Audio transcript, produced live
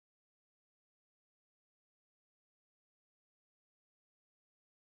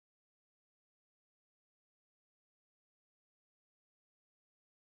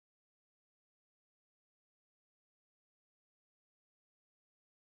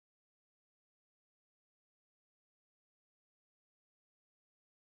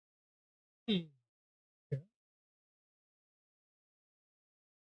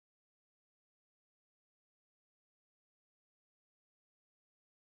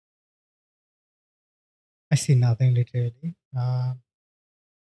I see nothing literally.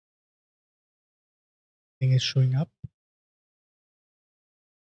 Thing is showing up.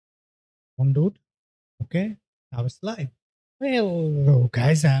 One dude. Okay. Now it's live. Hello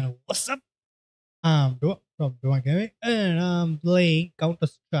guys and what's up? I'm from DOOMARGAMING and I'm playing Counter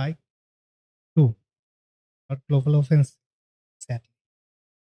Strike 2. Not Global Offensive. Sadly.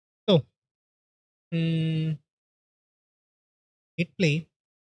 So it play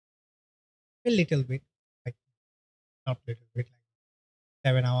a little bit, like not little bit,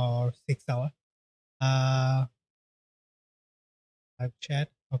 like 7 hour or 6 hour. Live chat.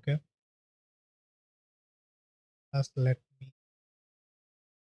 Okay. Just let me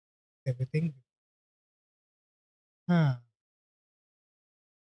everything. Huh.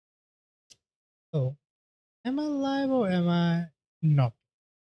 So am I live or am I not?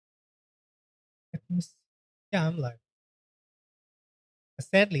 Let me see. Yeah, I'm live.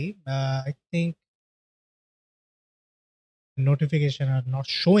 Sadly, I think notification are not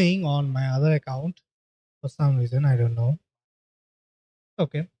showing on my other account for some reason. I don't know.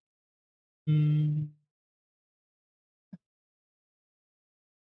 Okay. Mm,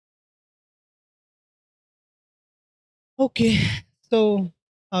 okay. So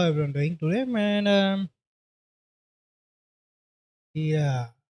how everyone doing today, man? Yeah.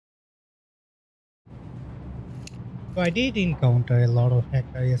 So I did encounter a lot of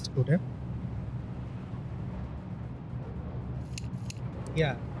hackers yesterday.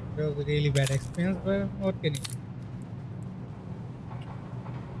 Yeah, it was a really bad experience, but what can you do?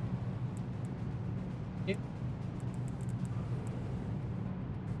 Okay.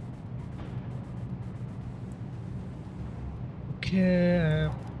 Okay.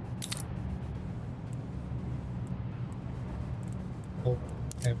 Oh,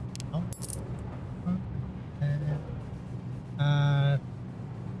 now. And,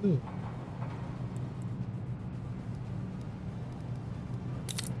 two.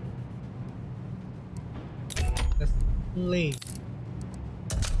 Let's play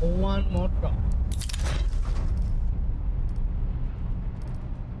one more drop.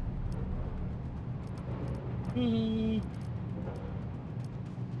 Mhm.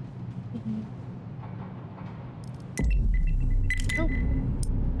 Mhm. Oh,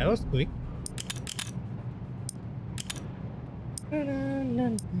 that was quick.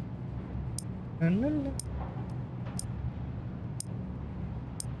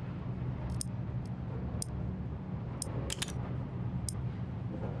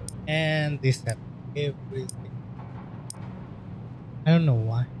 And this happened everything. I don't know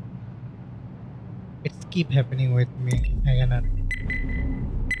why. It's keep happening with me. I cannot.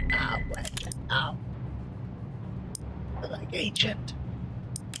 Ow, what? Ow. Like ancient.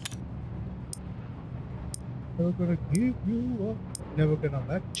 Never gonna give you up. Never gonna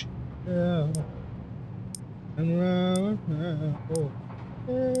let you down. And round and round. Oh.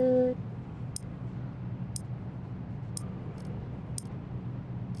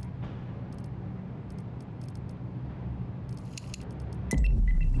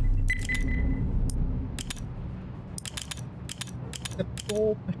 The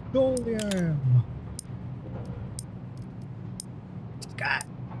Patrol Petroleum. Scott.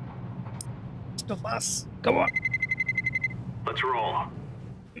 Most of us. Come on. Let's roll.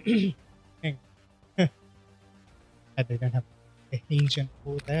 Hang on. I didn't have a ancient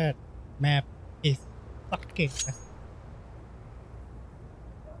for that. Map is fucking messed.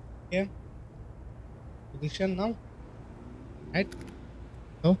 Okay. Position now. Right.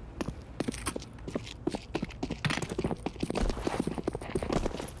 So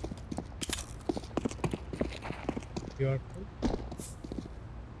you are full.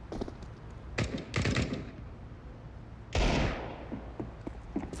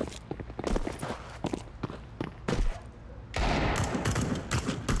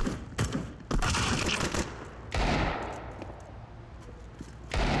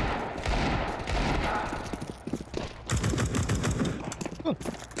 Oh.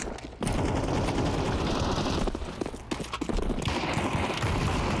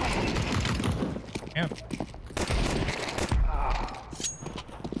 Yeah.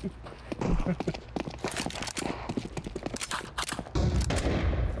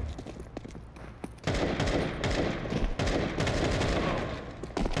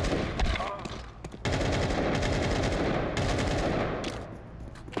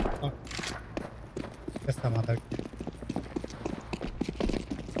 Oh, that's some other.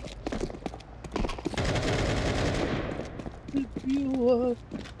 You are.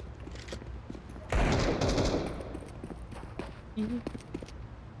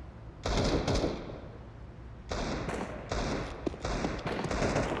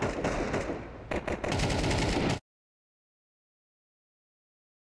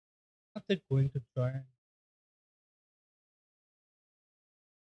 Are they going to join?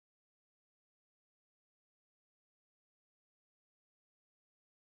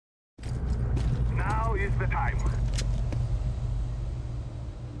 Now is the time.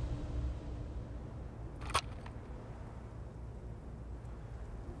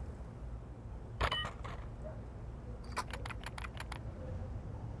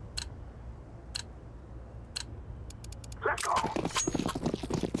 Let's go.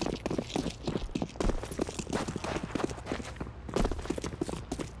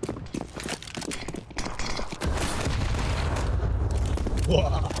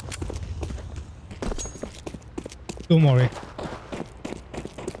 Whoa. Two more. Nice.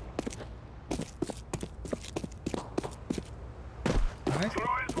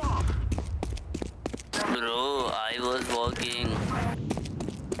 Bro, I was walking.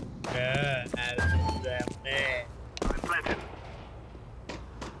 Yeah, I'm planted.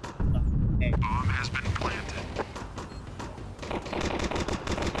 Bomb has been planted.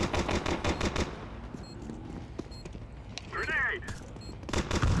 Grenade!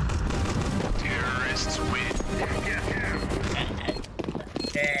 Terrorists win. Get him!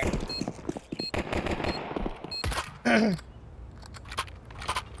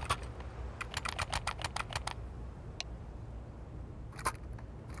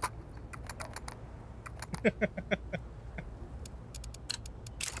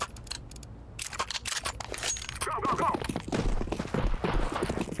 Go, go, go!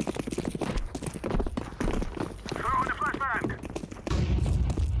 Throw in the flashbang!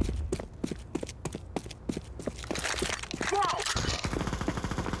 Smoke!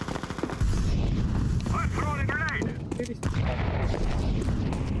 I'm throwing a grenade!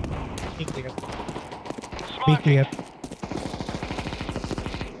 Be clear. Be Smoke! clear.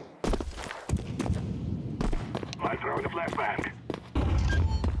 I'm throwing a flashbang.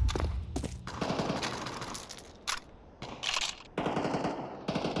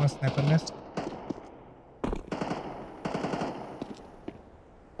 One sniper nest.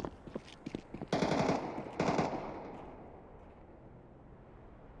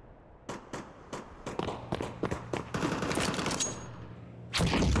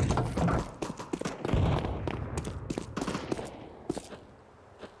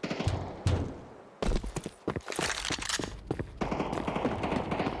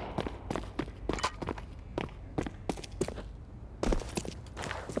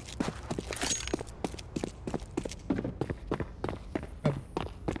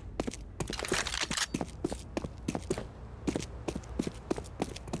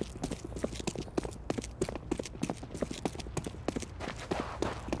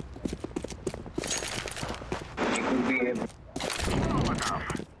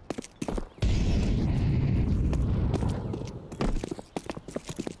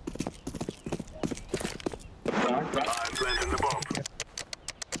 I'm planting the bomb.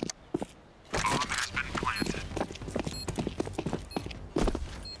 Bomb has been planted.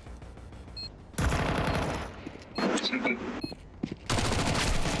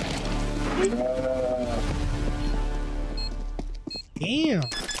 Damn.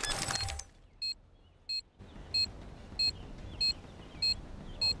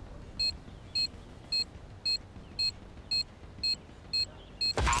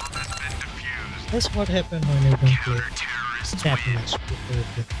 That's what happened when you don't play deathmatch before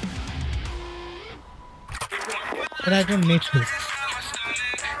this. But I don't need to.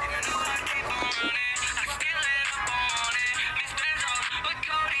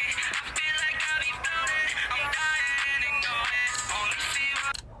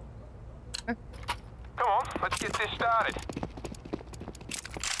 Come on, let's get this started.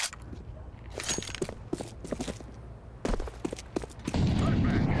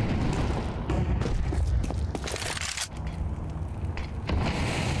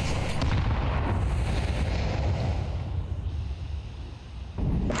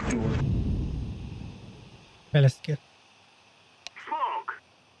 Palace kill. Smoke!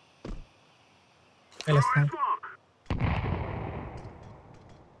 Palace down. Smoke!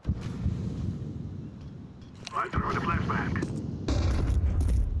 I'm throwing a flashbang.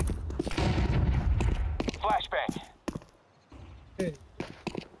 Flashbang. Hey.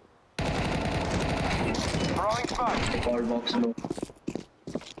 Throwing smoke. Call box low.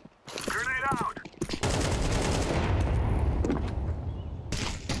 Grenade out.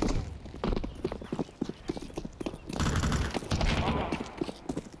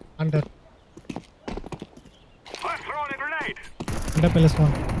 Under. I'm throwing a grenade. Under palace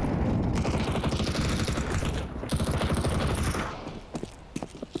one.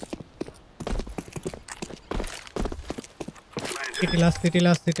 Planted. City last, city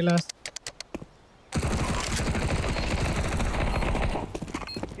last, city last.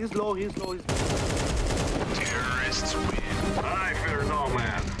 He's low, he's low. Terrorists win. I fear no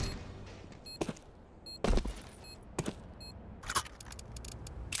man.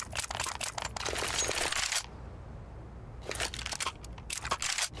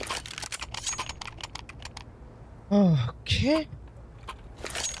 Okay.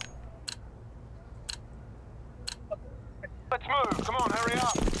 Let's move. Come on, hurry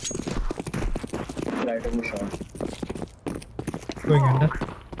up. Light of shot. Going under.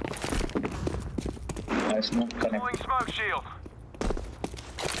 I smoke connect. Deploying smoke shield.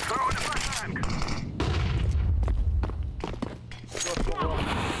 Throw in the flashbang.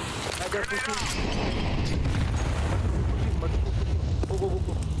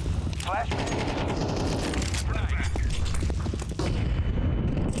 Flashbang.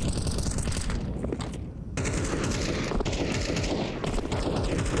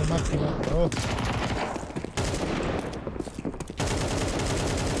 Come up, bro.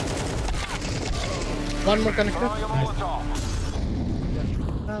 One more connector. Throwing a Molotov.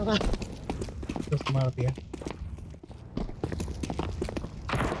 Nice. Just मार दिया.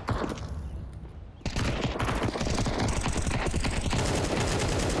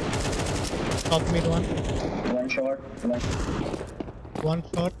 Top mid one. One shot. One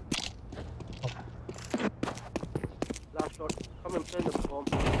shot. Last shot. Come and play the bomb.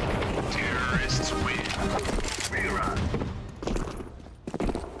 Terrorists win. Rerun.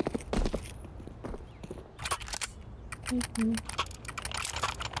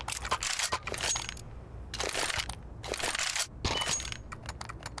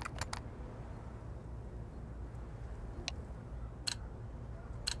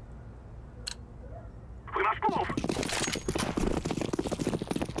 We must move.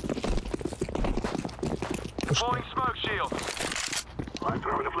 Deploying smoke shield. I'm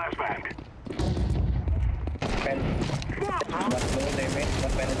throwing a flashbang. Pen. One low damage.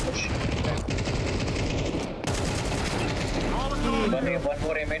 One pen is push. One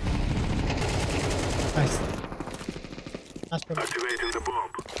more aiming. Nice. Last one. Activating the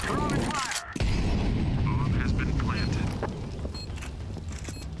bomb. Throwing fire. Bomb has been planted.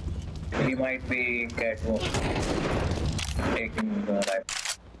 He might be catwalk. Taking the right.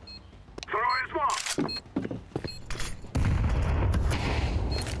 Throwing smoke.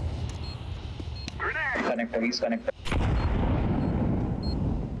 Grenade. Connector. He's connector.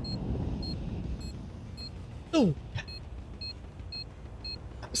 Two.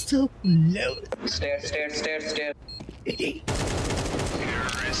 I'm so low. Stairs. Terrorists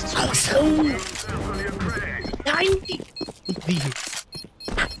I'm so Civilian grenade. 90. 3 hits.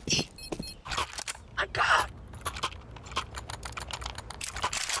 90. My God.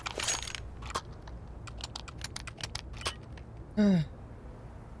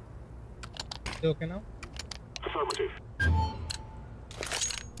 You okay now? Affirmative.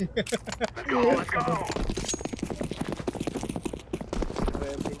 Let's go, let's go.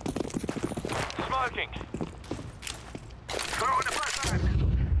 Smoking. Throw in the flashbang.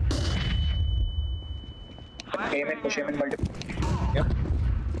 Aim push him in multiple. Yep.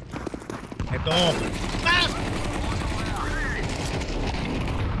 Let go.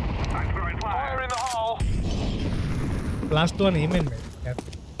 I'm throwing fire in the hole. Last one aim in, man. Yeah.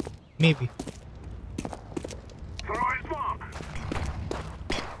 Maybe. Throwing smoke.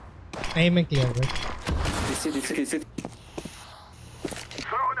 Aim and clear, right? Throw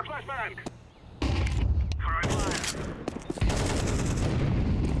in the flashbang. Throwing fire.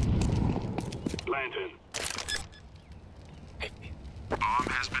 Lantern. Bomb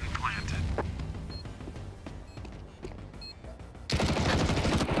has been planted.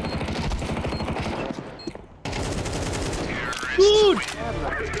 Good.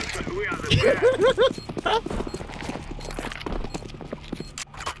 We are the best.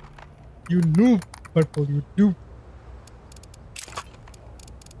 You noob, Purple. You noob.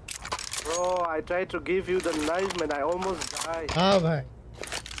 Bro, I tried to give you the knife, man. I almost died. हाँ भाई.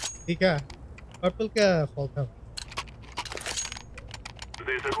 ठीक है. Purple क्या fault था?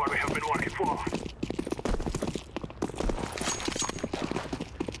 This is what we have been working for.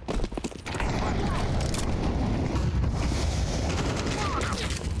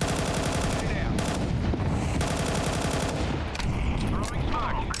 Throwing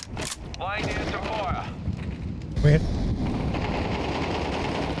smoke. Line into fire. Where?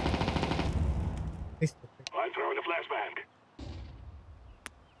 This. I'm throwing a flashbang.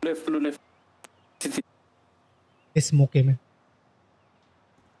 Left. This smoke में.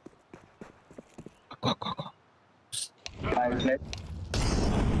 Go. Five left.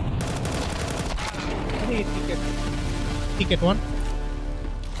 Ticket one.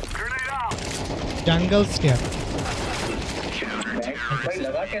 Grenade out. Jungle stair. Back. भाई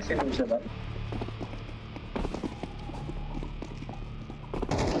लगा कैसे दूसरे बार?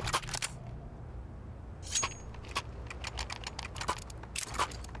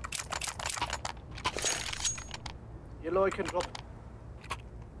 Yellow, I can drop.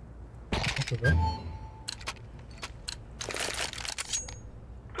 Okay, bro.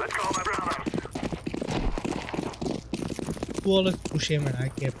 Let's go, my brothers. You always push him and I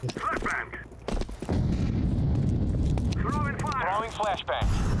can't push. Flashbang. Throwing fire. Throwing flashbang.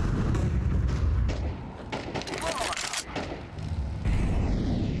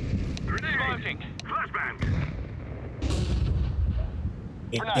 Grenade. Smoking. Flashbang.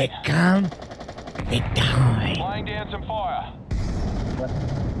 If they come, they die. Laying down some fire.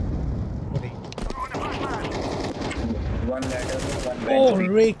 Okay. Throwing a flashbang. One ladder, one Oh, bench.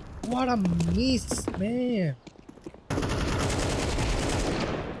 Rick, what a miss, man.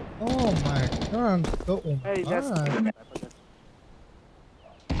 Oh my god, so Hey, that's. bad.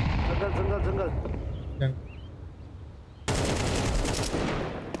 Jungle. Then-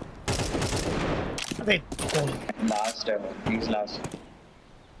 Wait, oh, Last ever. He's last.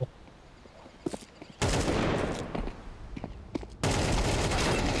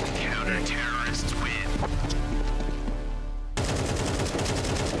 Counter-terrorists win.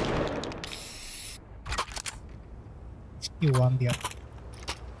 you won the other.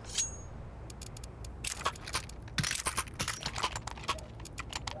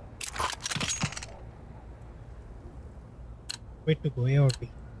 Wait to go A or B.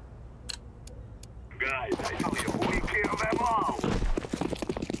 Guys, I tell you, we kill them all.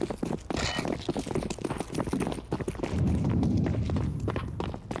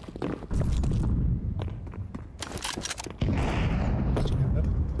 Together.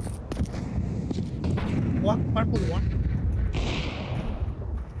 What purple one?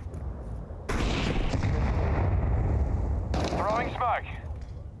 Throwing smoke.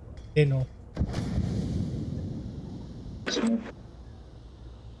 They know. Smoke.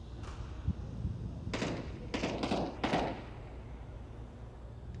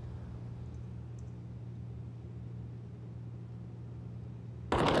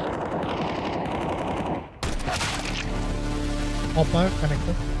 Hopper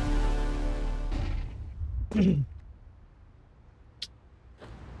connected.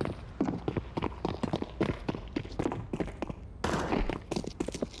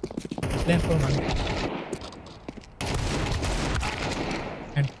 Then for money.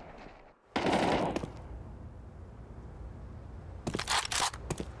 And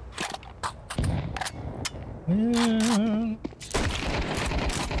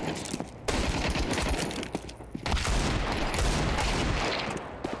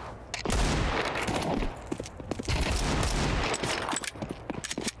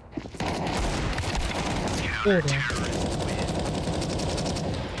hold on.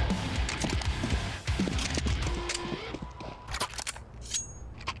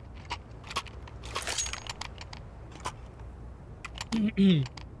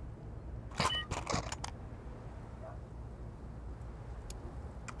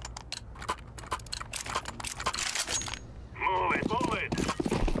 Move it.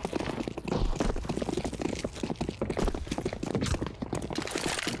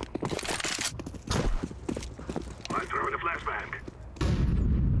 I'm throwing a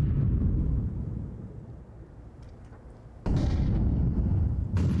flashbang.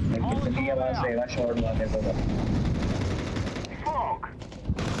 कितनी आवाज देगा shot मारने को? Smoke.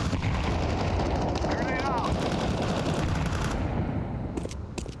 Grenade out.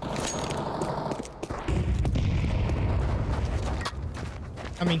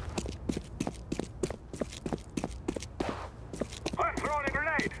 I mean, I'm throwing a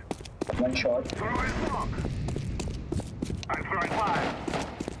grenade. One shot. Throwing smoke. I'm throwing fire.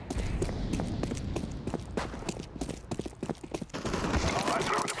 I'm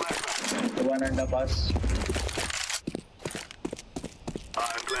throwing a flashbang. One underpass.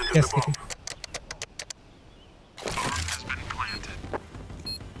 I'm planting yes, the bomb. it is. Bomb has been planted.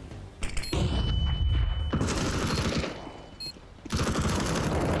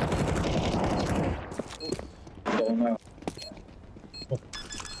 दोनों.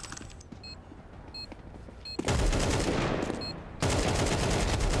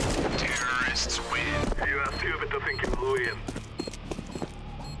 Terrorists win. You are stupid to think you will win.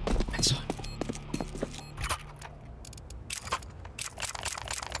 That's all.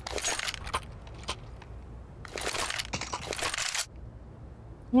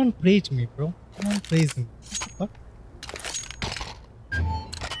 Don't praise me, bro. Don't praise me. What?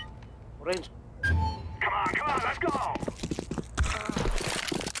 Orange. Come on, let's go.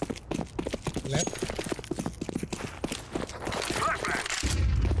 Left? Flashbang.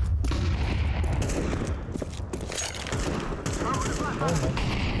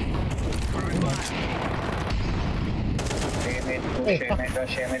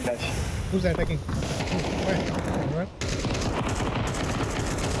 Shame and rush. Who's attacking? Where?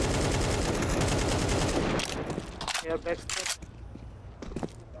 Yeah, backstab.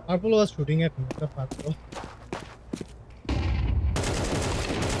 Purple was shooting at me. The purple.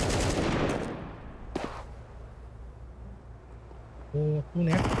 Oh, two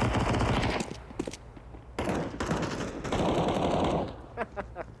net.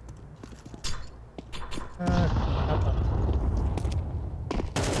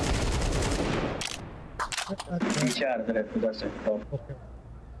 पीछे आ रहा है पूरा set top. Okay.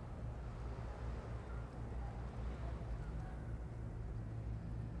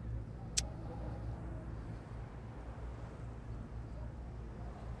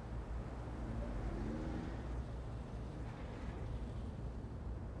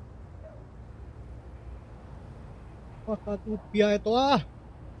 Maka tu pia itu ah.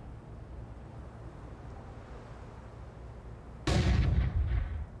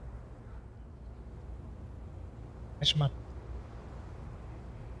 Smart.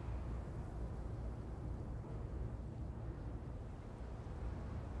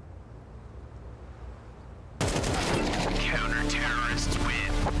 Counter-terrorists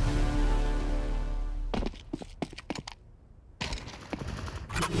win.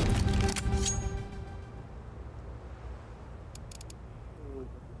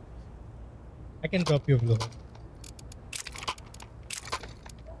 I can drop you below.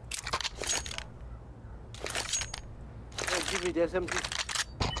 Oh, give me the SMG.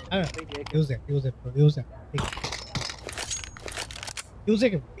 Use it, bro. Use it. Take it. Use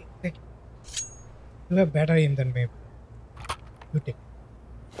it. Take it. You have better aim than me. You take it.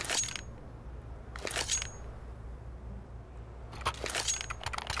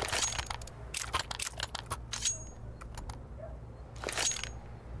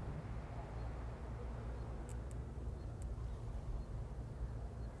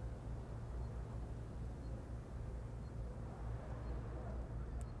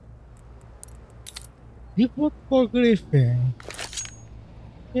 Report for Griffin.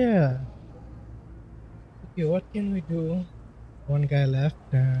 Yeah. Okay, what can we do? One guy left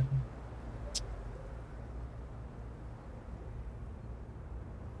and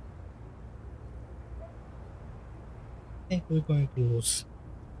I think we're going to lose.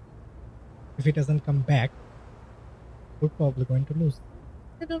 If he doesn't come back, we're probably going to lose.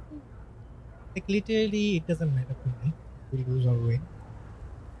 I don't know. Like literally it doesn't matter to me if we lose or win.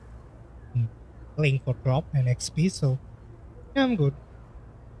 I'm playing for drop and XP, so yeah, I'm good.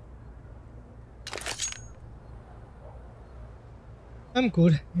 I'm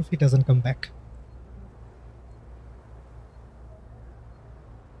good if he doesn't come back.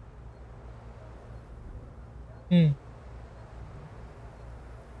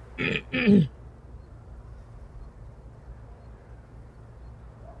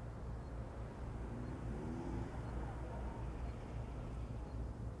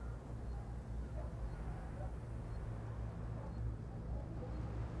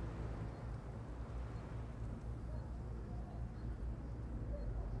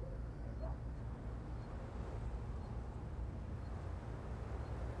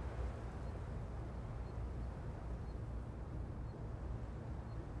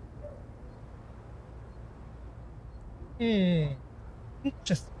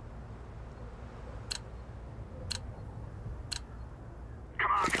 Interesting.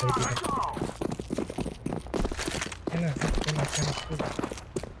 Let's go. Cannot.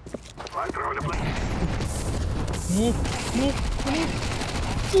 I throw the blade. Move.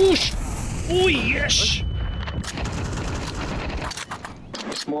 Push! Oh yes!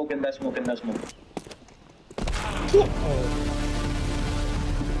 Smoke in the smoke. Oh.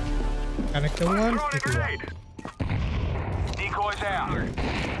 Connector one, Throwing a stick one. grenade. Decoys out.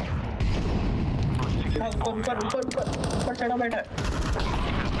 ऊपर चढ़ा बैठा है.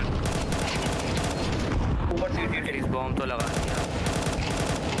 ऊपर सीढ़ी इस bomb तो लगा दिया.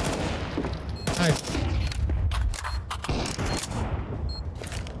 Nice.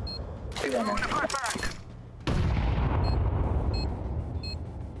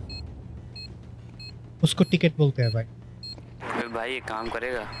 उसको टिकट बोलते हैं भाई. भाई एक काम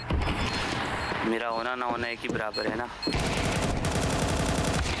करेगा, मेरा होना ना होना एक ही बराबर है ना.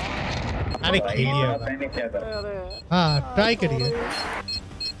 अरे खेलिए मैंने क्या करा. हाँ ट्राई करिए.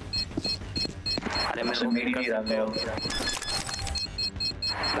 अरे मेरे को मेरी नहीं रहा मैं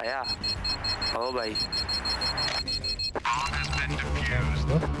भैया ओ भाई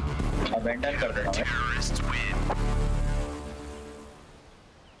अबेंडन कर देना मैं. Terrorists win.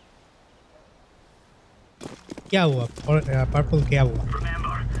 क्या हुआ? और पर्पल क्या हुआ?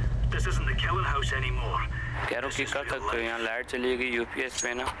 Remember, the This isn't the killing house anymore. कह रहा हूँ कि कर सकते हो, यहाँ लाइट चली गई यूपीएस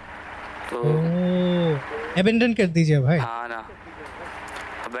पे ना, तो अबेंडन कर दीजिए भाई। हाँ ना,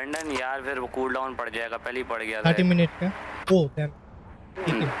 अबेंडन यार फिर वो कूल डाउन पड़ जाएगा, पहले ही पड़ गया था 30 मिनट का। ओ देन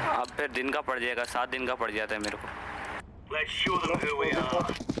अब फिर दिन का पड़ जाएगा, 7 दिन का पड़ जाता है मेरे को। Let's show them who we are.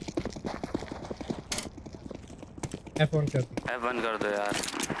 F1 कर दी। F1 कर दो यार,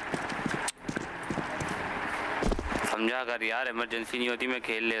 समझा कर यार, इमरजेंसी नहीं होती मैं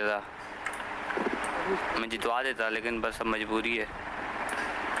खेल लेता, मैं जितवा देता, लेकिन बस अब मजबूरी है।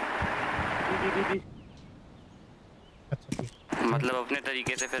 अच्छा ठीक। मतलब अपने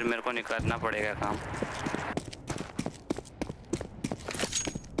तरीके से फिर मेरे को निकालना पड़ेगा काम।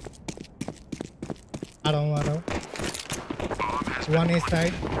 आ रहा हूँ। 1A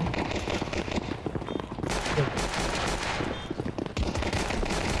side.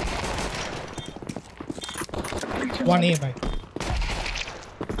 1A भाई।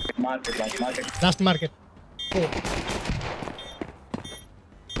 Market. Last market. O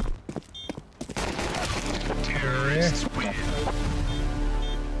Terrorists win.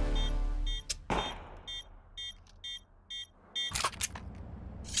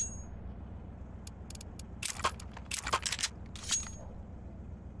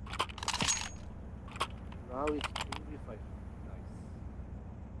 Now it's 3v5. Nice.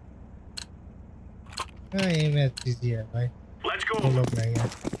 हाँ ये मैच इजी है भाई, Let's go. वो लोग नहीं है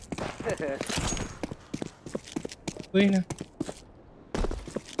कोई ना।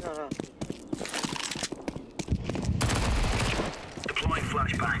 Deploying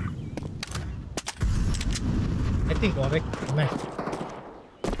flashbang. आई थिंक और एक match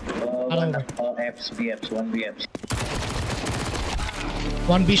BFs, 1 BFs.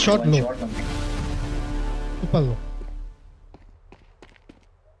 1B shot One लो, shot only. ऊपर लो।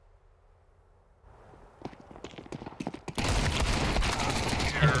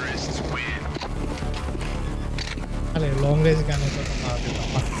 Terrorists win. अरे लॉन्ग रेंज गाने तो मार देता हूँ।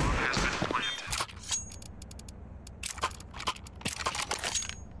 Has been planted.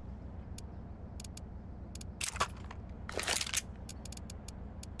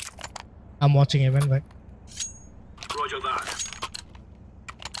 I'm watching event भाई। Roger that.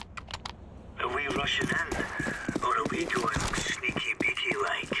 Are we rushing in? Or are we going sneaky beaky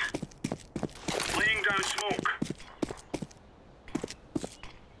like? Laying down smoke.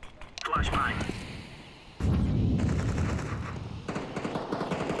 Flashbang.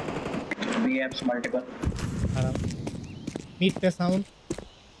 BFs multiple. आराम। Meet पे sound.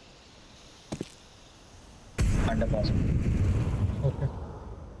 Underpass. Okay.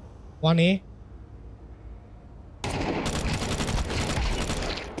 1A।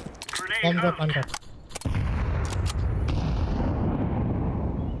 Grenade bomb drop out. Under.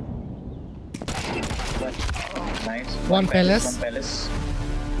 Nice. One palace. One palace.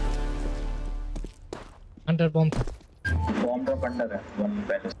 Under bomb था। Bomb drop under है. One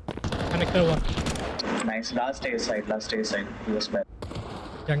palace. Connector 1 Nice. Last A side. US back.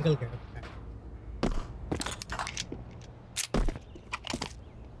 जंगल के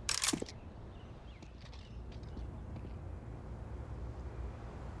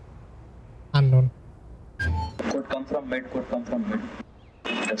unknown। Could come from mid.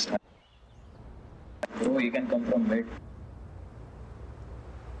 Just bro, he can come from mid.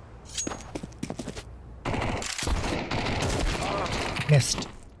 Nest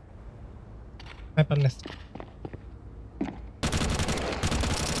sniper nest.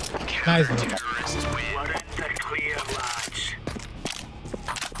 Nice Terrorists win. We're in the clear, lads.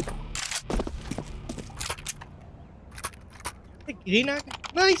 Irina,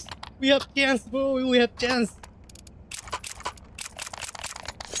 nice, we have chance bro, we have chance।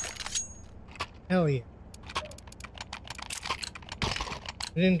 hell yeah।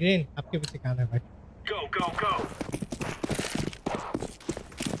 Green आपके पीछे कहाँ है भाई? Go, go, go.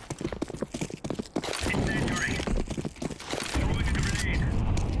 Incendiary. Throwing a grenade.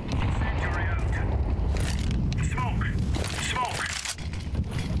 Incendiary out. Smoke.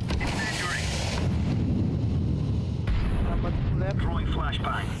 Incendiary. Throwing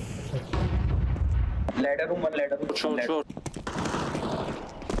flashbang. Ladder room. Short.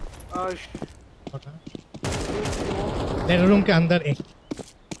 Letter room के अंदर एक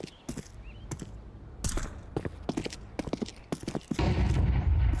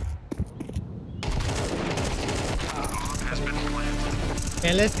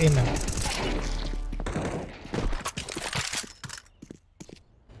palace ए में।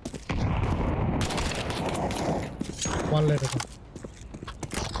 One letter room.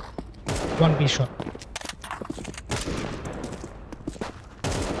 1B shot.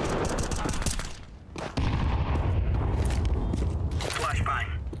 Flashbang.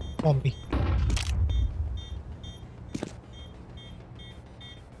 Zombie.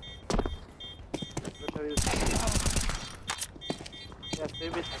 Where are you? Yeah,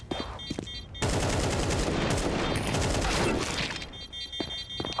 save it.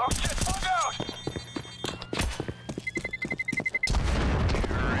 Oh shit, bug out!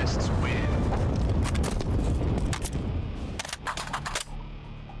 Terrorists win.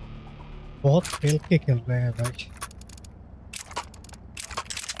 बहुत खेल के खेल रहे हैं भाई.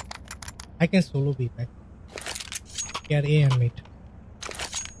 I can solo be back. Get A and mid.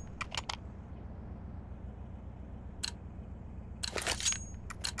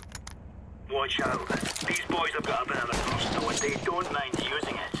 Watch out. These boys have got a bit of a crossbow and they don't mind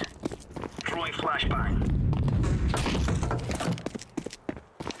using it. Throwing flashbang.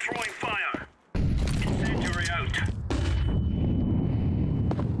 Throwing fire. Incendiary out.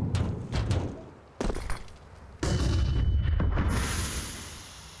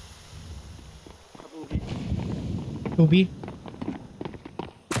 Two B.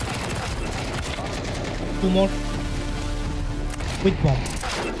 Two more. With bomb.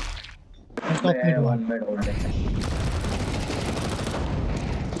 On top mid one. One mid holding.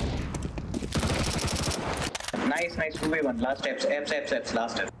 Nice, nice 2v1. Last steps, F's,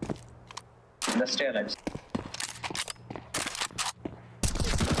 last step. The stair lights.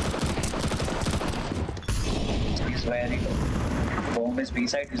 He's very low. Bomb is B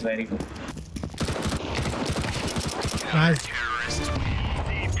side, he's very low. Nice. Easy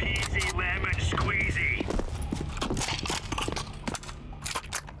peasy lemon squeezy.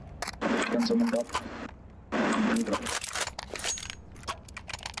 Can someone drop?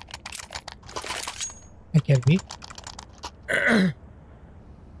 I can be.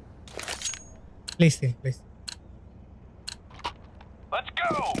 Please stay, please. Let's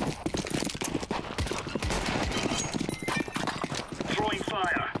go! Throwing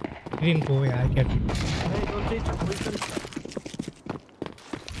fire. Green go away, I can be. Hey, don't change position.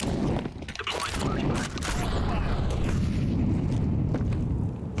 Deploying flashbang.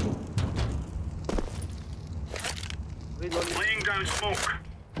 Reloading. Laying down smoke.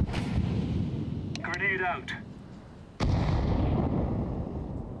 Grenade out.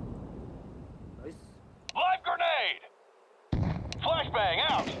 Nice. Live grenade! Flashbang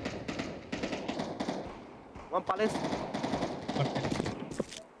out! One palace. Okay.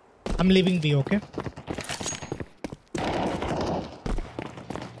 I'm leaving B, okay?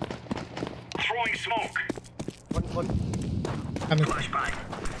 Throwing smoke. One. Coming. Flashbang.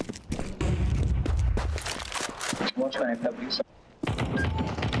 Watch connector, please.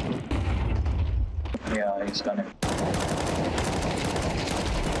 Yeah, he's connected.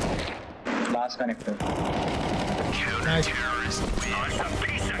 Last connector. Nice. Terrorist win. Oh, it's a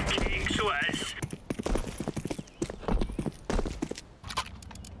piece of cake, so it is.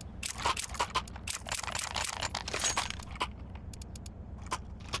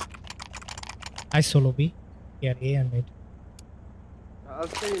 I solo B. Get A and mid. I'll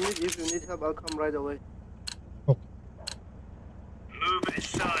stay in mid. If you need help, I'll come right away. Okay. Move it,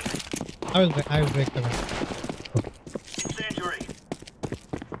 son. I will break the gun. Incendiary.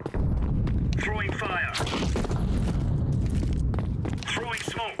 Throwing fire. Throwing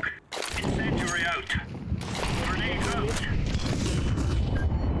smoke. Incendiary out. Grenade out.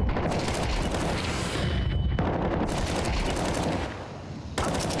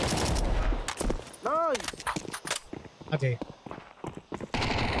 Nice. Okay.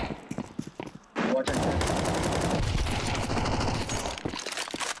 Watch it.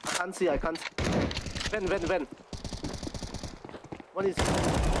 I can't see. Ven. One is.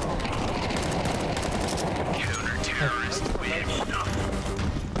 Counter-terrorist win.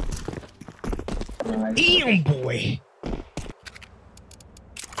 Nice. Damn, boy.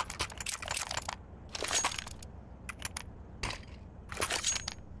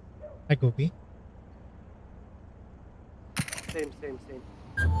 I go B. Same.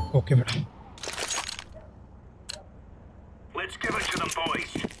 Okay, bro. Let's give it to them,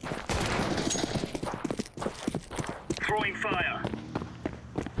 boys. Throwing fire.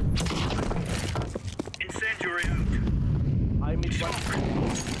 Incendiary out. I mid one.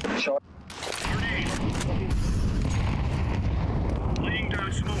 Smoke. Short. Grenade. Laying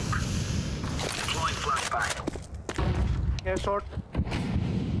down smoke. Deploying flashbang. Hair short.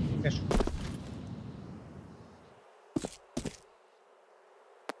 Yes.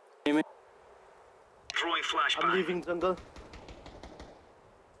 Throwing flashbang. I'm leaving jungle.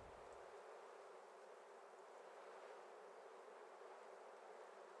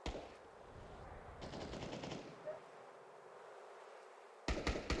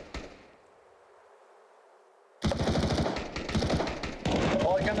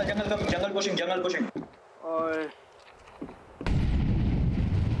 All jungle pushing. Oi.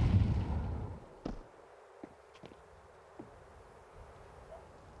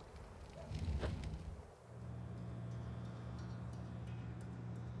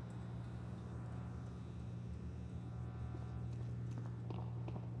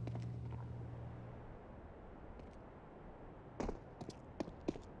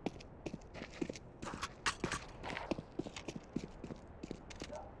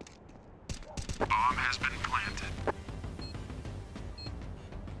 Bomb has been planted.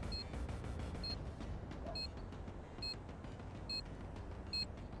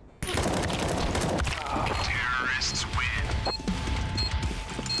 Terrorists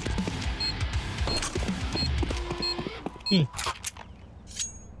win.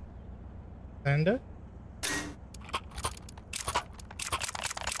 Surrender.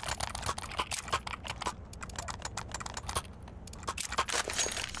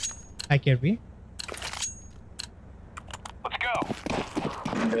 I can be. Let's go.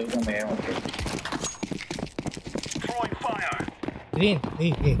 There's no mayor, okay. Throwing fire. Green.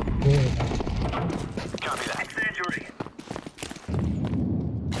 Hey. Go. Copy that. Incendiary.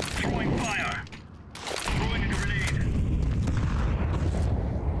 Throwing fire. Throwing a grenade.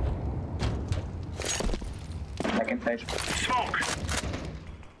 I can flash. Smoke.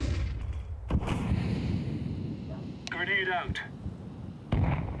 Grenade out.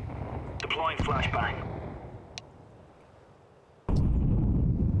 Deploying flashbang.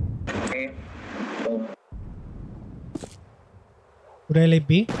 Okay. Go. Would I like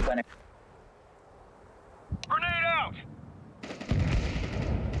B? Connect. Grenade out.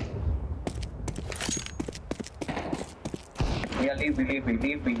 Yeah, leave.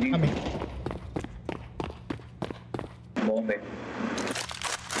 Coming. Bomb it.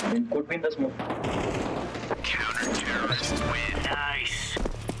 It could be in the smoke. Counter-terrorists win. Nice.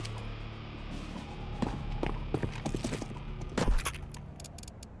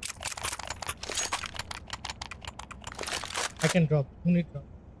 I can drop. Who need drop?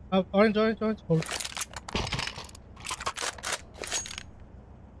 Orange. Hold.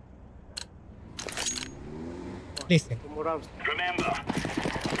 Listen. 2 more rounds. Remember,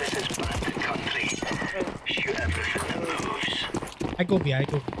 this is bandit country. Shoot everything that moves. I go B.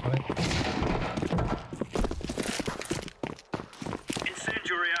 Orange.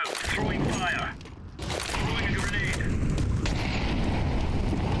 Incendiary out. Throwing fire. Throwing a grenade.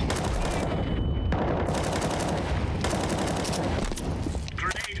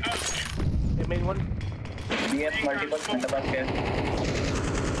 Grenade out. The main one. We have multiple thunderbirds here.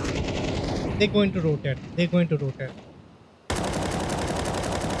 They're going to rotate. They're going back.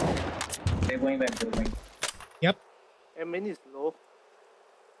 Yep. A main is low.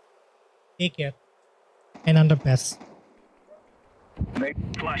 Take care. And under pass. Wait.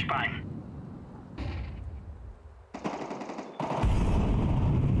 Flashbang.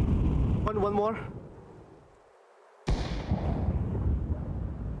 One more.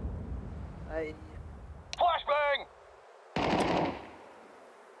 Flashbang.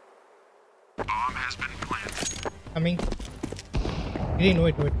 Bomb has been planted. Coming. Green.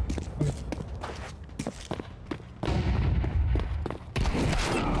 Wait. Coming.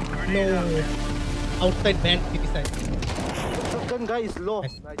 No. Outside band. City side. The gun guy is low.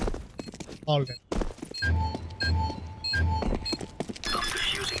 Nice. Nice. All dead. I'm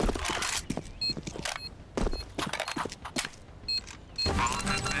defusing the bomb. Bomb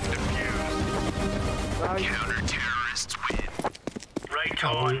has been defused. Nice. Counter-terrorists win. Right We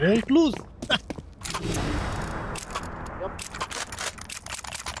on. won't lose. Yep.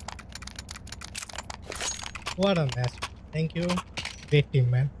 What a match. Thank you. Great team,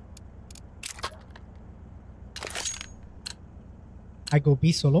 man. I go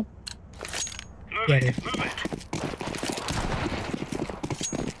B solo. Move Get it. it. Move it.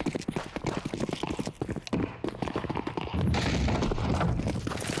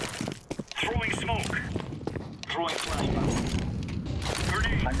 Throwing smoke. Throwing flashbang.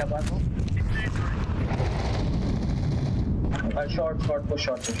 Grenade. Thunderbird. Incendiary. Short push.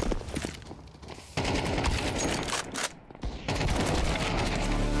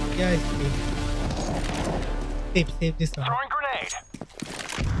 Yeah, it's B. Save this one. Throwing grenade.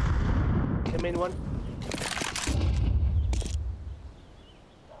 The main one.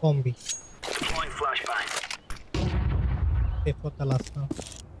 Bomb B. Deploying flashbang. Save for the last round.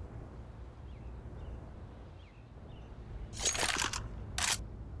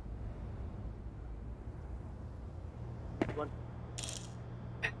 One.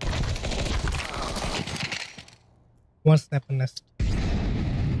 One sniper nest.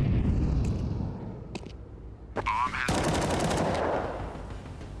 Bomb has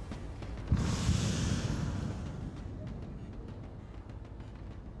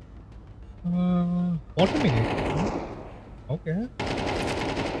Automate. Okay.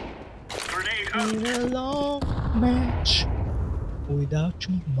 Grenade out. In a long match without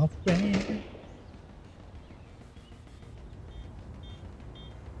you, my friend.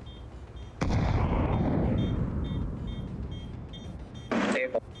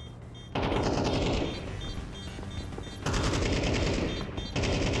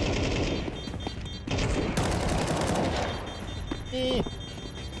 Tape.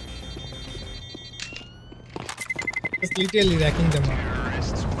 Just literally racking them up.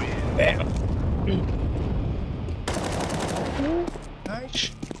 Terrorists win.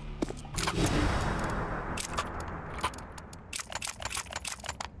 Nice.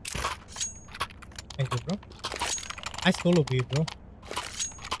 Thank you, bro. I solo B, bro.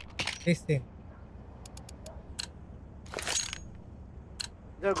 Stay same.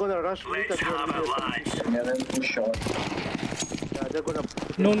 They're gonna rush me. Let's have a lunch. Yeah, then push short. Yeah, they're gonna.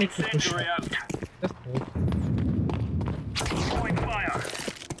 No need to push. Incendiary Up. out. Just hold. Throwing fire.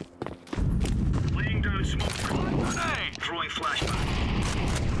 Laying down smoke. Grenade. Throwing flashbang.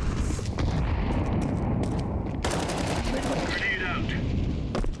 Grenade out.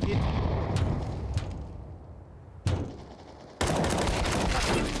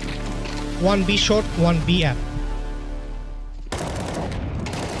 One B short, one B app.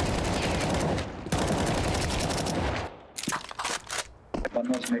 One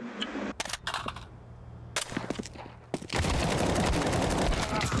was mid.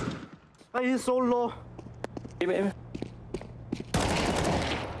 He's so low.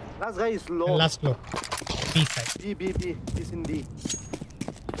 Last guy is low. And last floor. B side. B. He's in D.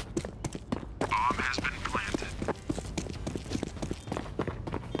 Bomb has been planted.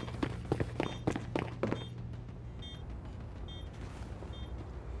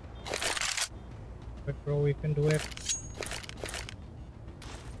 But bro, we can do it.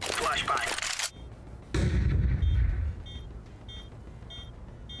 Flashbang.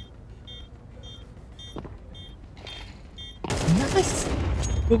 Nice.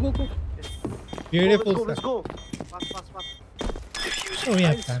 Go, go, go. Let's Beautiful go. Let's stuff. go. Fast. Diffusing. Oh, we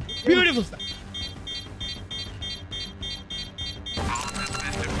have time. Beautiful stuff. Bomb has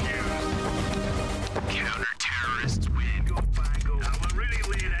been defused. Counter-terrorists win. Go, bango. Now we're really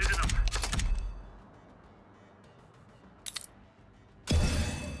laying into them.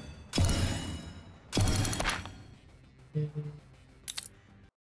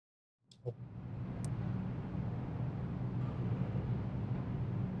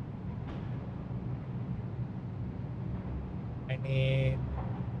 I need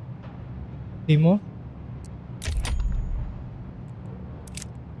demo.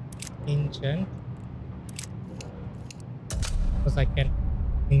 Engine. Because I can't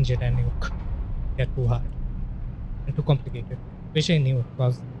change it and get too hard and too complicated. Which I knew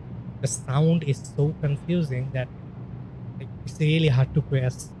because the sound is so confusing that it's really hard to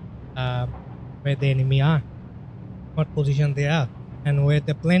guess where the enemy are, what position they are, and where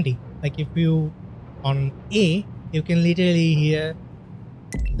they're planting. Like if you on A, you can literally hear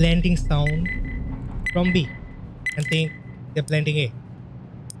planting sound from B and think they're planting A.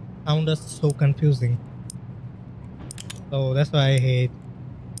 Sound is so confusing. So that's why I hate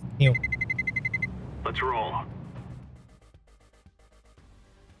new. Let's roll.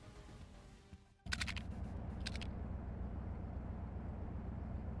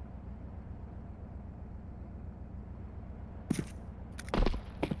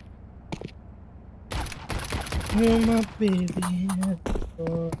 You're my baby.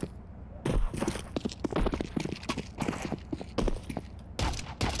 Oh.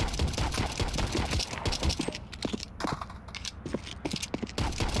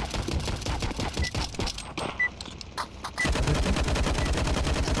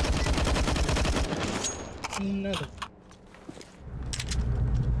 Another.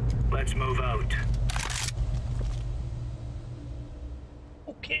 Let's move out.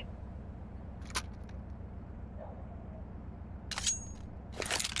 Okay.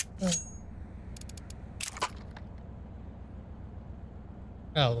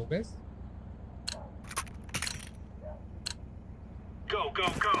 Hello guys. Go.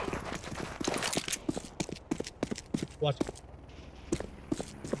 Watch.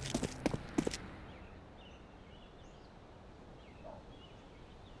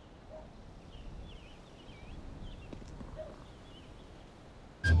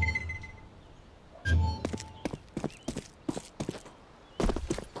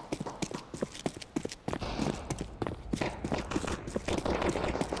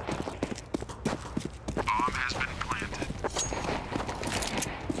 Bomb has been planted.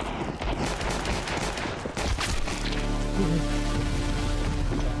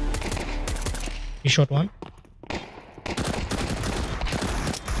 You shot one.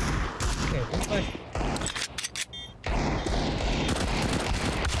 Okay, this way.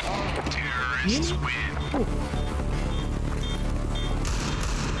 Terrorists win.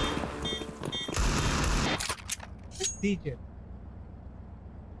 DJ.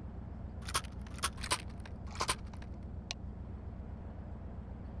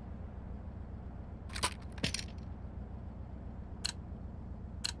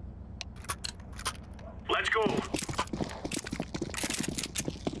 Let's go.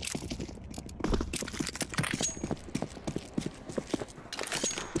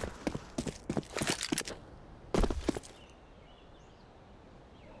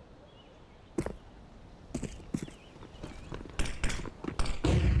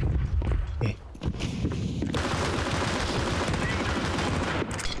 Okay.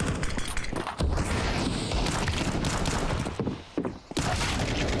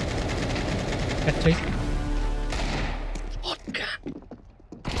 Catch chase.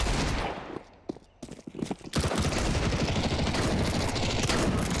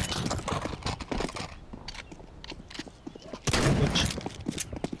 Ambush.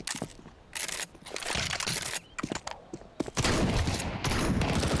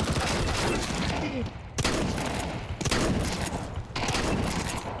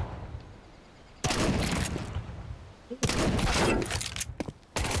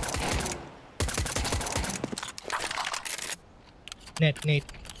 Nade. Grenade.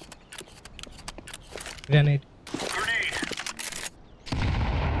 Grenade.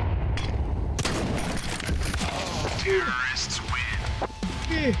 Terrorists win.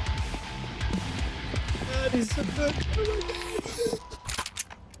 Okay. That is so good. Oh my God.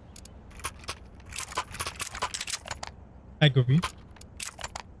 I go B.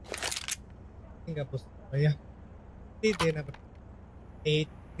 Singapore. Yeah. They never. 8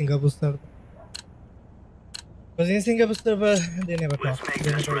 Singapore server. Because in Singapore server, they never talk. Let's make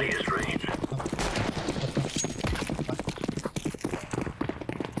They this never right as rain.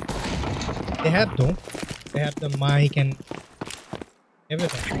 They have though. They have the mic and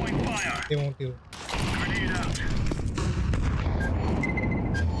everything. Throwing fire. They won't do. Grenade out.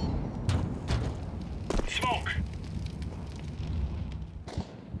 Smoke.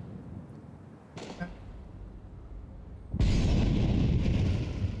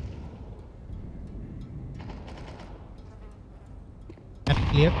 That's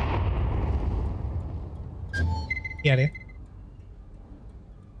clear. Yeah.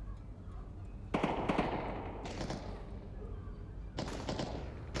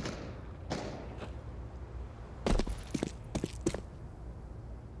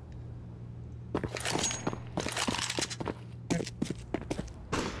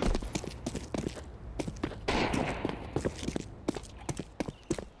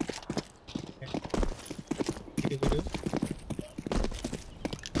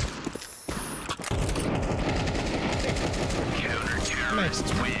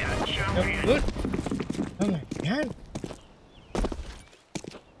 Counter-terrorists win. That's good. Oh my God.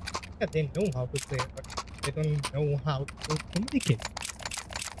 Yeah, they know how to play, but they don't know how to communicate.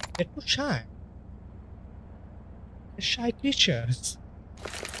 They're too shy. They're shy creatures.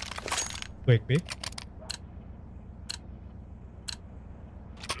 Wait, wait.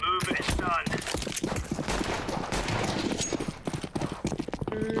 Move it, son.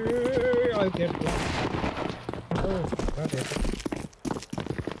 I'll get one. Oh, got it.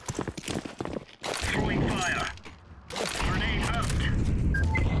 Throwing fire. Grenade out.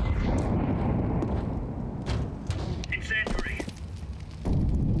 Incendiary.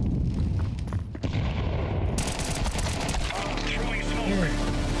 Throwing smoke. Here.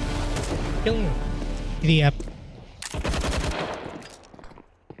 Kill me. Giddy up.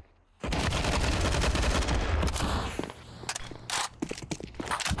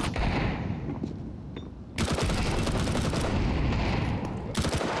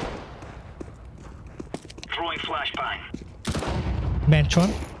 Throwing flashbang. Bench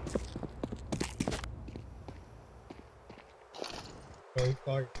one. Oh,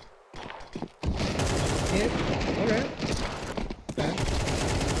 sorry. Yeah, alright.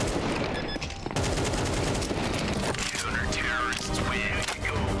 Counter-terrorists win.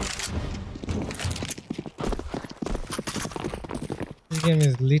 This game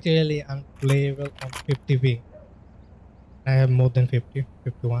is literally unplayable on 50p. I have more than 50,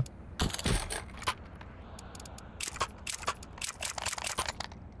 51.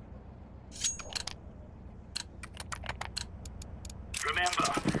 Remember,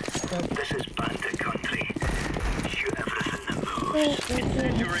 this is bandit country. Shoot everything that moves.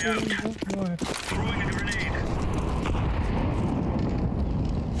 Incendiary out. Throwing a grenade.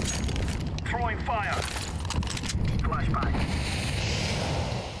 Throwing Throwing fire. Flashbang.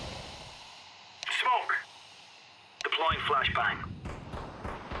 Smoke. Deploying flashbang.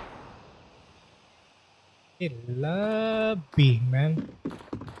 It love B, man.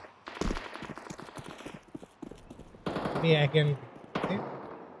 Maybe I can. Okay.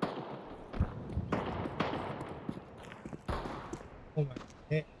 Oh my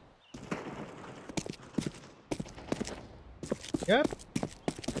god. Yep.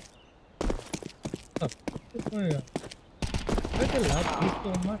 Oh, this one, yeah. Why do I love B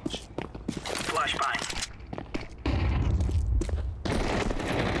so much? Flashbang.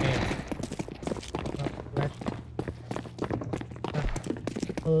 Okay.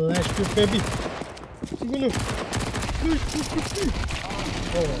 Flash you, baby. You know.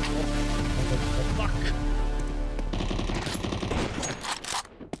 Oh, what the fuck?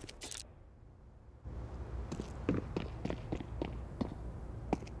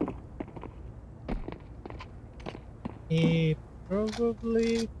 He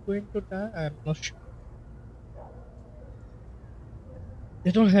probably going to die. I'm not sure.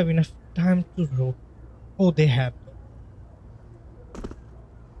 They don't have enough time to roll. Oh, they have though.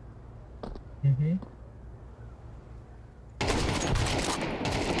 Mm-hmm.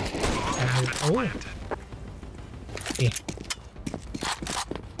 Oh. Yeah.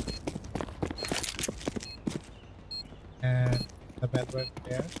 And the Valorant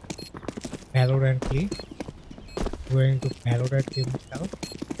there. Valorantly. Going to Valorant himself.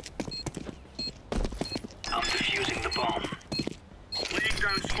 I'm defusing the bomb. Laying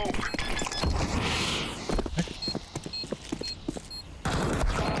down smoke.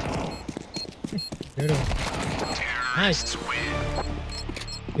 Beautiful. Terrorists Nice. win.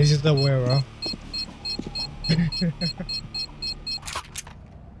 This is the way, bro.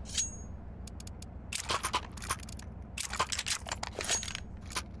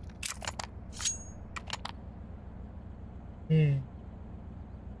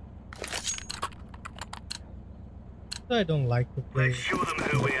 So I don't like to play Let's show them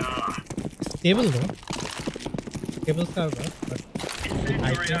who we are. stable though. Stable server, but I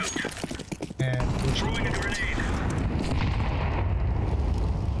Incendiary can out. and push. Throwing a grenade.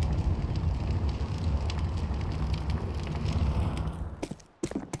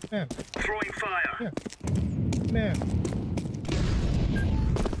 Man, Throwing fire. yeah. Man.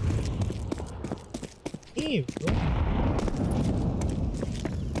 Hey, bro.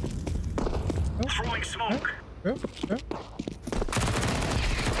 Throwing smoke. Bro, bro.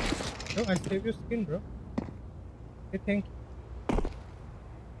 Bro, I saved your skin, bro. Hey, thank you.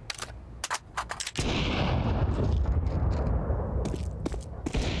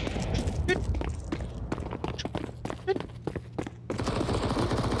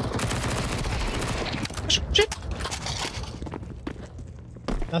 Shit.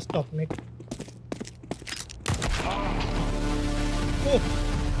 Last stop, mate. Oh.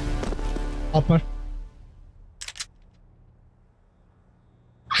 Hopper.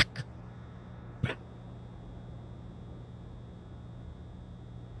 Oh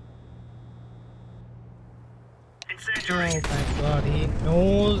Incendiary. my god, he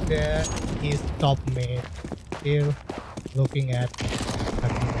knows that he's top mate. Still looking at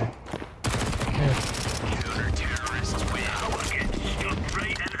Yes. Counter-terrorists win. Now we're getting stuck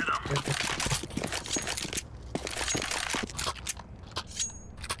right into them.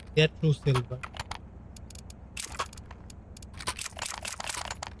 Get through silver.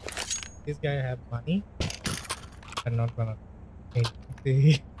 This guy have money. I'm not gonna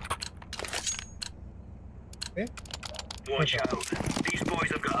see. Okay. Watch out. These boys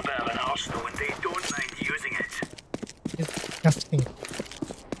have got a bit of an arsenal and they don't mind using it. It's disgusting.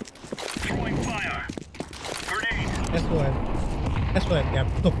 Throwing fire. Grenade. That's why they are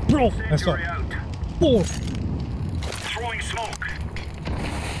the pro. That's all. Incendiary out. Four. Throwing smoke.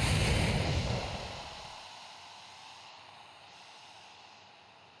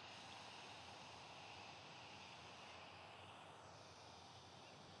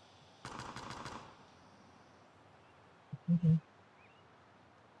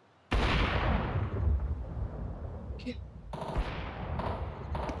 Okay.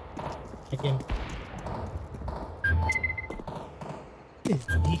 Again.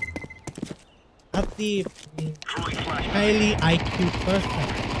 At the Throwing flash. highly IQ person.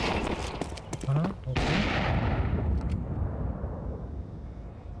 Okay.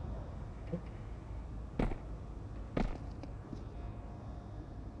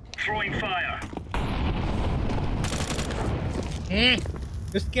 Throwing fire.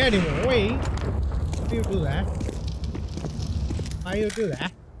 You scared him away. Why do you do that? Why you do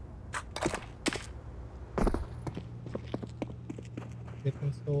that?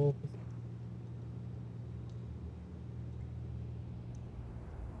 Looking so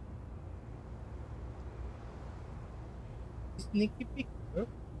sneaky peek, bro.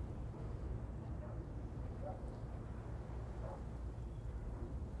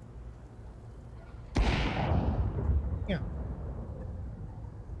 Yeah.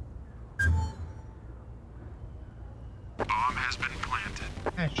 Bomb has been planted.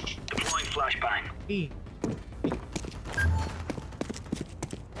 Ash. Deploying flashbang. Hey.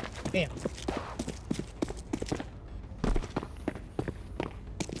 Bam.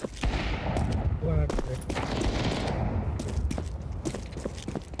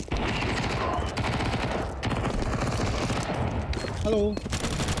 Hello.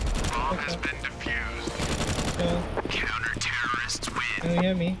 Bomb has been defused. Counter-terrorists win. Can you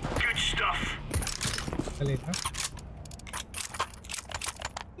hear me? Good stuff. Hello.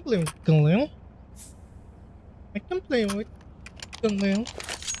 Play with Galil. I can play with Galil.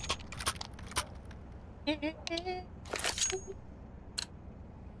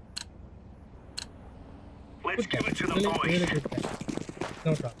 Let's give it to the Really boys. good guy.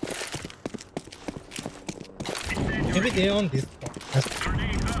 No problem. Maybe they're on this spot. That's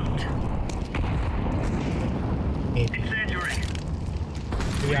Grenade out. maybe. Incendiary.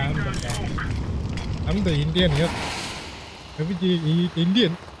 Yeah, I'm the Down guy. smoke. I'm the Indian here. Maybe they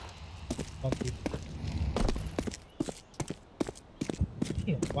Indian. Okay.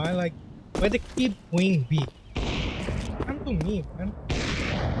 Yeah, why they keep going B? Come to me, man.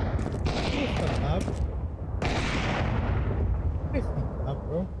 What's the love? What's the love,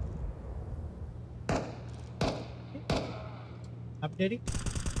 bro? Updating?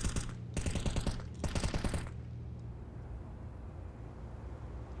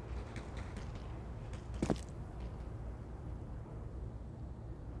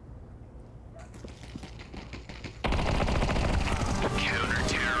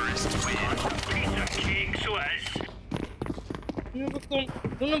 Counter-terrorists win. Piece of cake, so it is.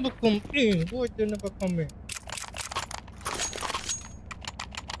 Don't never come in. Boy, don't never come in.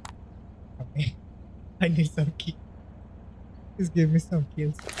 Okay. I need some kills. Just give me some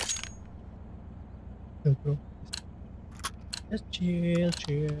kills. Chill, bro. Just chill. Let's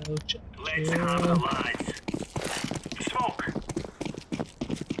have the lads. Smoke.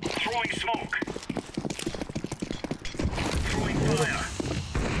 Throwing smoke. Throwing fire.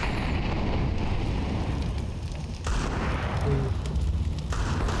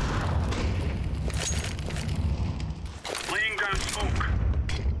 Laying down smoke.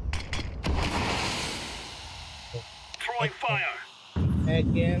 Throwing fire.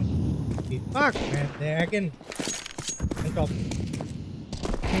 Again. Fuck, man. There again. On top.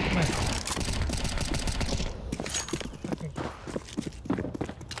 Take my. Okay.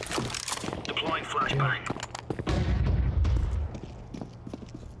 Deploying flashbang.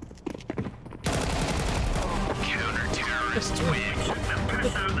 Counter-terrorists win. Shoot the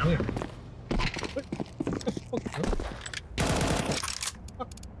piss out of them. Wait. What the fuck, bro?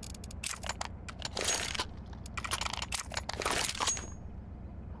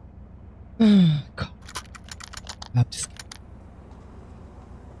 God. Love this game.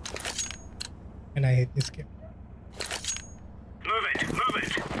 And I hate this game. Move it.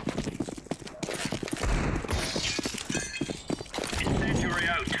 Incendiary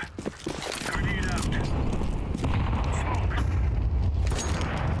out. Grenade out. Smoke.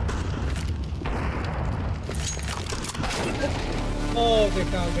 Oh, they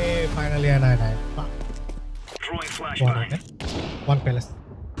come away. Finally, and I died. Fuck. Throwing One flashbang. minute. One palace.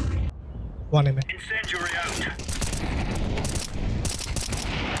 One minute. Incendiary out.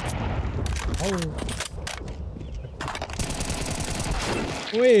 Oh.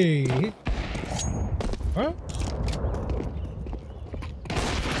 Wait. Huh?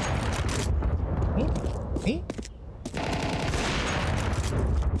 Me?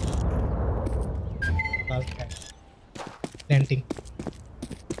 Last guy. Planting.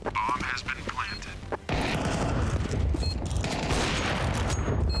 Bomb has been planted.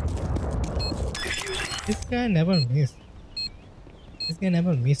 Defusing. This guy never miss. This guy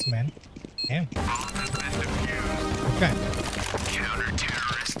never miss, man. Damn. Bomb has been defused. Okay.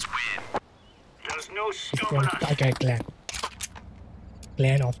 Counter-terrorists win. There's no It's from stopping us. Tiger Clan.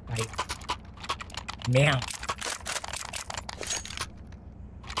 Clan of Tiger. Meow.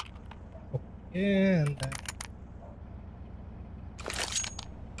 Okay, and then.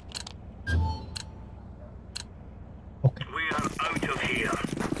 Okay. We are out of here.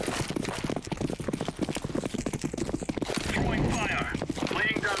 Throwing fire.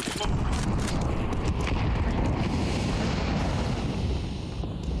 Laying down smoke.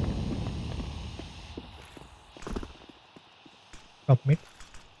 Top mid.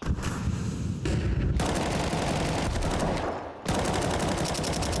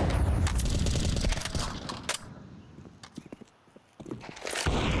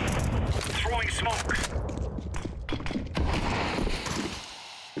 Throwing smoke.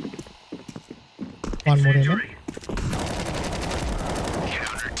 One more Incendiary. enemy.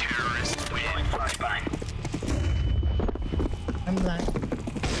 Counter-terrorists win. Throwing flashbang. I'm blind.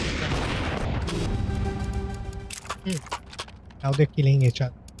 Now they're killing each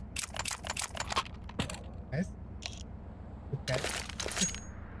other. Nice. Good catch.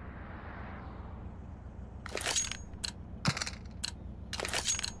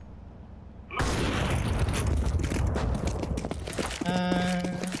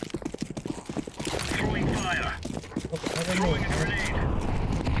 Throwing fire. Okay, I don't Throwing a know. grenade.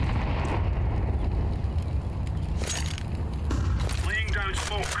 Laying down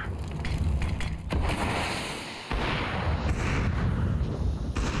smoke.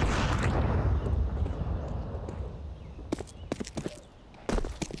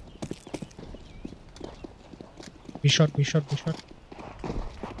 Be shot, be shot, be shot.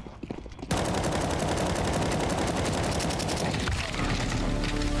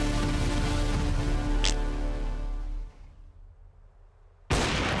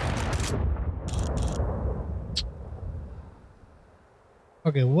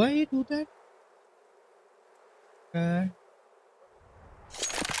 Okay, why you do that?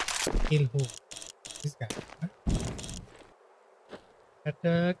 Kill who? This guy. Huh?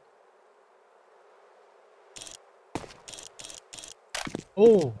 Attack.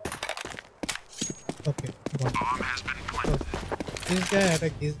 Oh. Okay. One. Bomb has been So, planted. this guy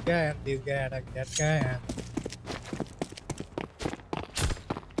attack this guy and this guy attack that guy and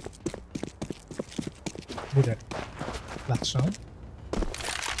good at last round.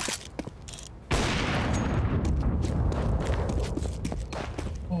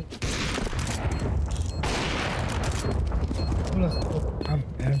 Oh. Oh, I'm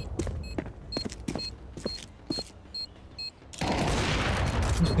dead.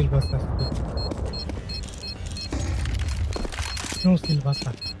 No silver stuff. No silver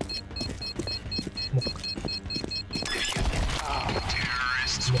stuff. Smoke.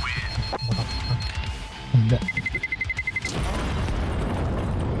 Terrorists win. Motherfucker. I'm dead.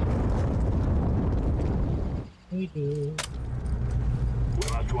 We do. We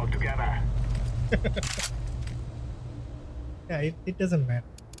must work together. Yeah, it doesn't matter.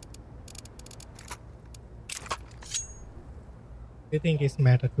 They think it's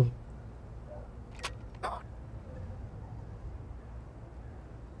matter to me.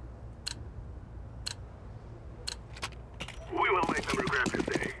 We will make them regret this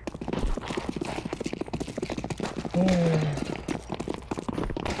day. Oh.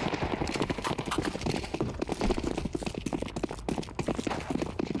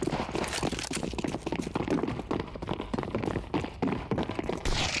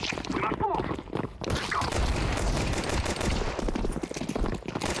 We must move. Let's go.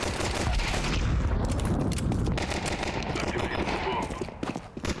 Activating the bomb.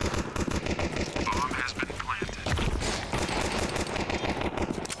 Bomb has been planted.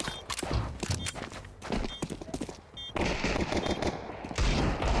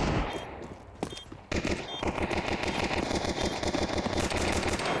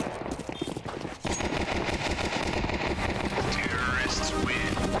 Terrorists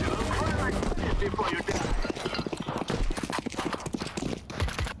win. Before you die.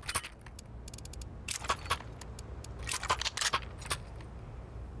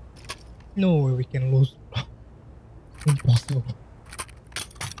 No way we can lose. Impossible.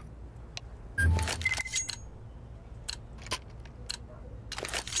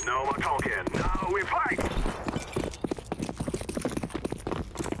 No more talking. Now we fight.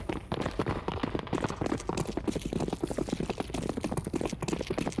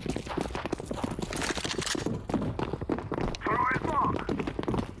 Throw a smoke.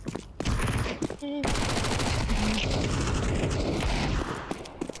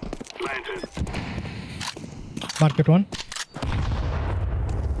 Planted. Market one.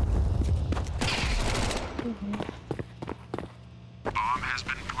 Bomb has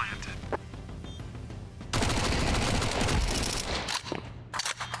been planted.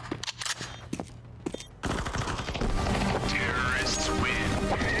 Terrorists win.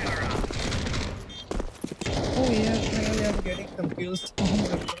 Oh yeah, finally I'm getting confused.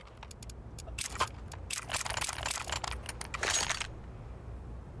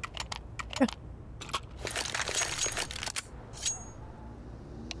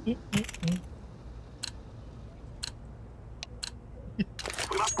 We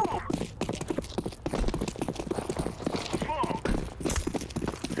must move. Smoke.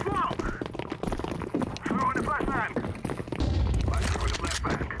 Smoke. Throw in the flashbang. I throw in the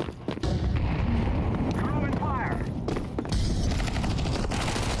flashbang. Throw in fire.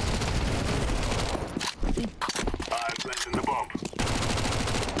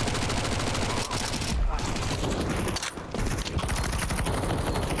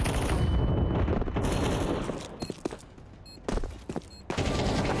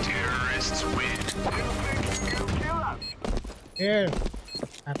 Terrorists win. Here.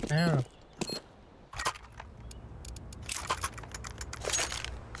 Up there.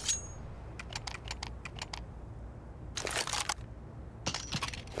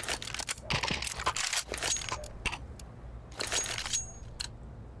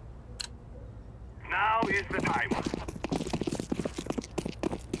 Now is the time.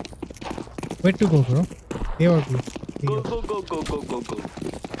 Where to go, bro? They or blue? Go, go, go, go, go, go, go.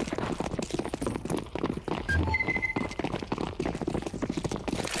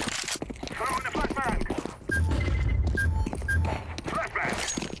 Throw in a flashbang. Flashbang.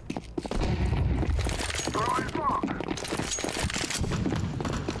 Throw in smoke.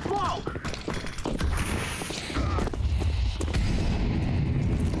 Smoke.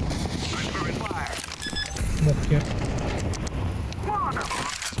 I'm throwing fire. Smoke here. Wonderful.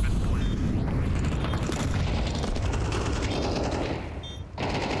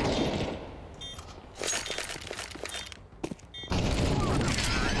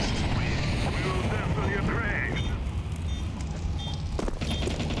 We will dance on your grave.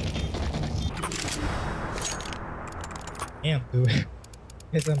 Damn, dude.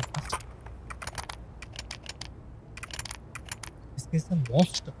 He's a monster. This is a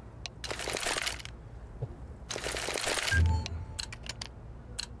monster.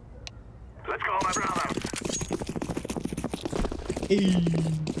 Let's go, my brother. Hey.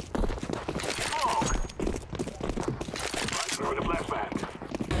 Smoke. I'm throwing a flashbang.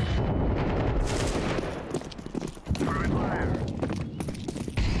 Throwing fire.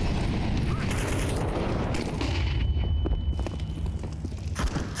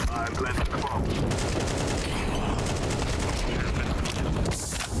 I'm planting the bomb.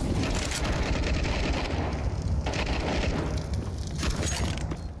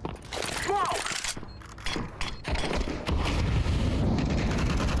 Smoke!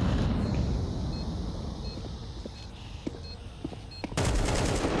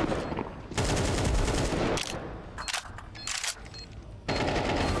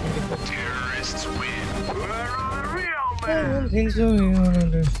 Terrorists win. We're on the real I man! don't think so. You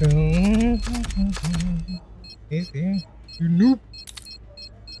want to show? He's there. You noob.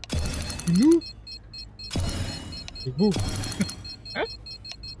 You noob. You move.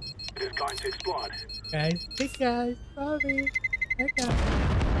 It's going to explode. Guys, hey guys, sorry. Hey guys.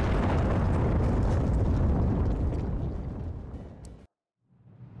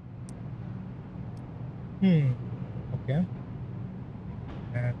 Okay.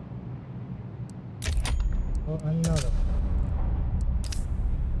 And oh, another.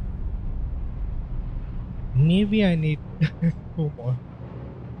 Maybe I need 2 more.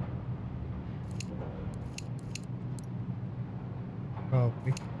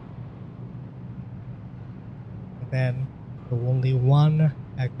 Probably. And then the only one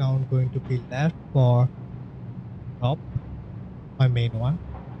account going to be left for top, my main one.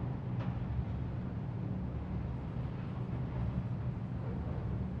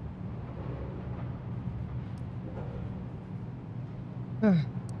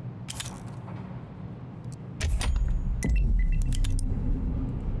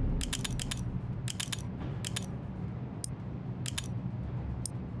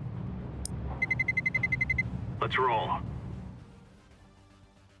 Let's roll.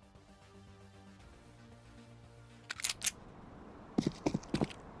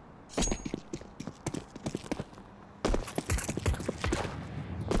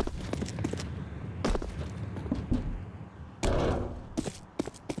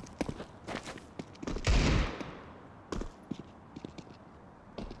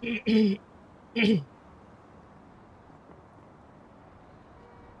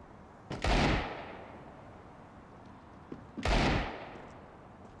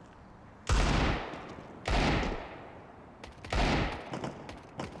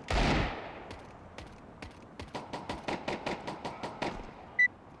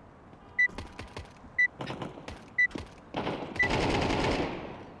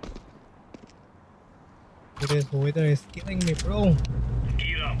 This weather is killing me, bro.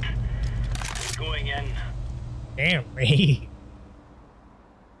 Gear up. We're going in. Damn me.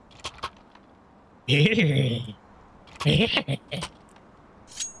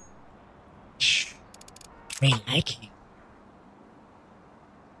 Shh. May like it.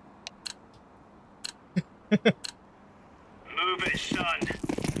 Move it, son.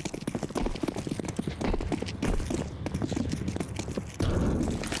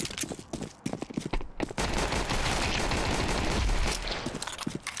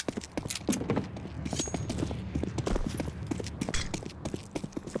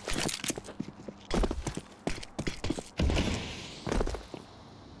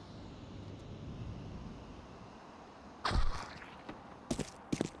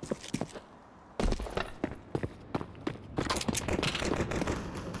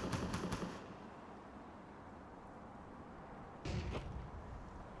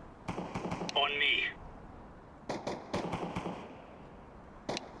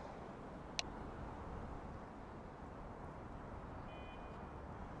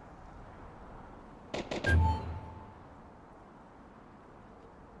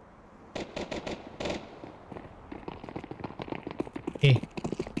 Okay.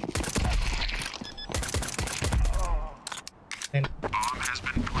 Then Bomb has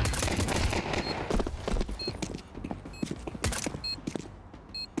been planted.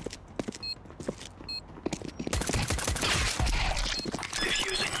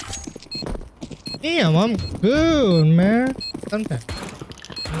 damn, I'm good, man. Sometimes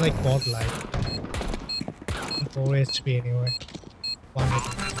I'm like god life. I'm 4 HP anyway. 1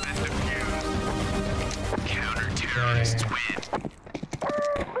 HP. Counter-terrorists win.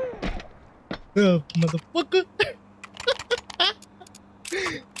 Motherfucker.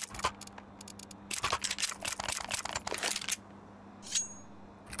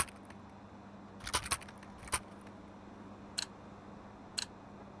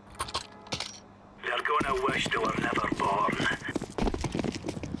 They're gonna wish they were never born.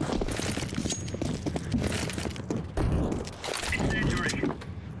 Incendiary.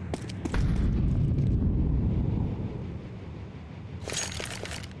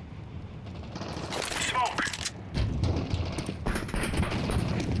 Smoke.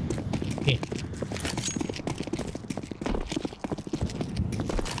 Okay.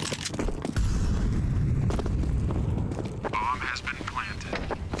 Bomb has been planted.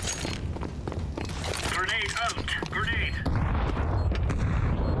 Grenade out. Grenade.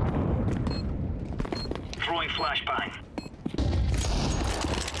 Throwing flashbang.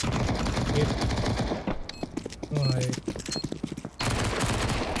 Yep. Alright.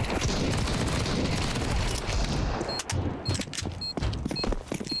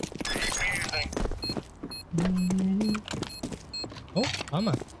 Oh,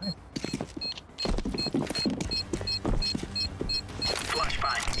 armor. Nice.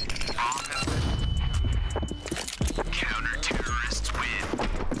 Flashbang. Counter-terrorists win.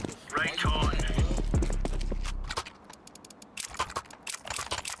 Right on.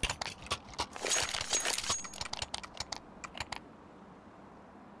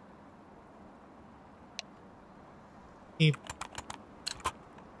 Keep.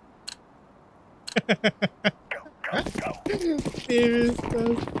 Serious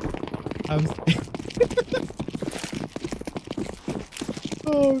stuff. I'm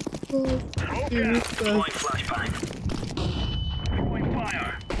oh god. Serious stuff. Throwing flashbang. Throwing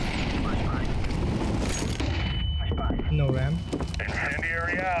fire. Flashbang. Flashbang. No ram.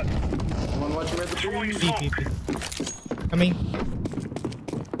 Incendiary out. Someone watching where the Throwing trees. Beep, smoke. beep, beep. Coming.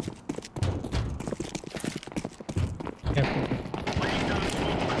 Careful. Laying down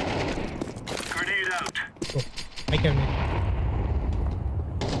smoke. Grenade out. Go. I can make.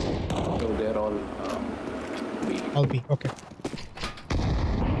 So they're all B. I'll be okay.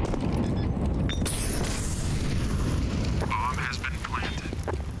 Bomb has been planted.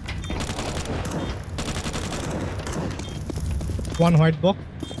 One white box.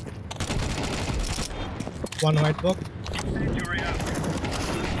 One white box. Incendiary out.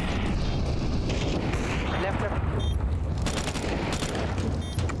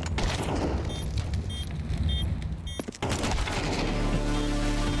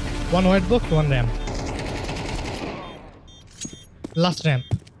 One white box, one ramp. Last ramp.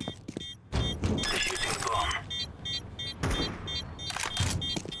 Defusing bomb.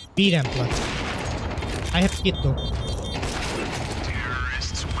 B ramp last. I have kit though.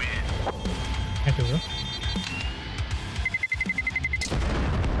 Terrorists win. Thank you, bro.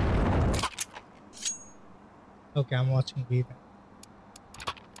 Okay, I'm watching B ramp.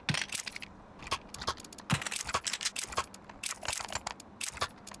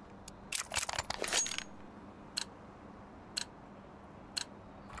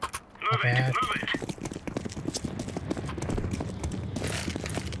 Move Bad. it. Move it.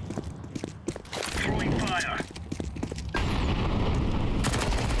 Throwing fire.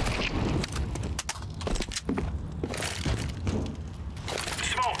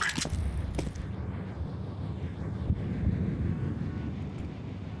 Smoke.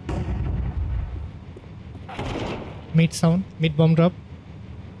 Mid sound, mid bomb drop.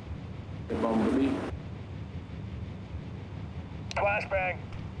 The bomb B. Flashbang.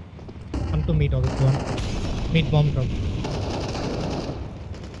 Come to mid already. One. Mid bomb drop.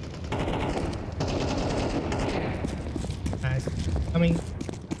 Nice. Coming.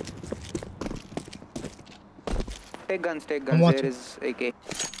 Take guns, take I'm guns. watching. There is AK.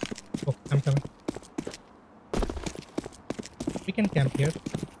 Oh, I'm coming. We can camp here.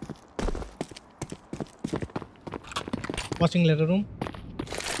 Watching ladder room.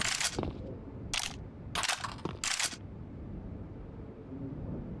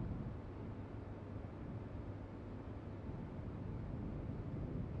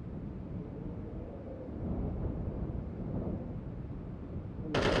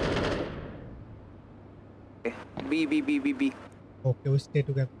 B. Okay, we stay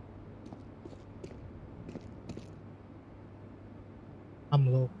together.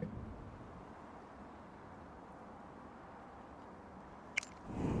 I'm low. Okay.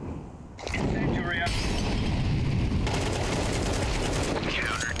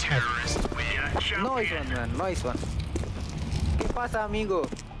 Counter-terrorist win. Nice one, man. Nice one. ¿Qué pasa, amigo?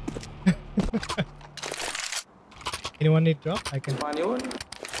 Anyone need drop? I can. Español.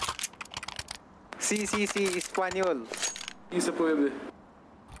 Sí, español. Y se puede.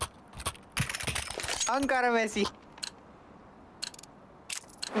 Ankara Messi.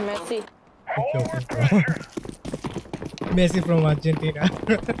 Messi. Okay. Messi from Argentina.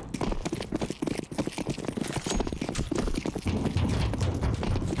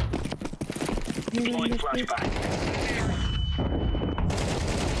 Deploying flashbang.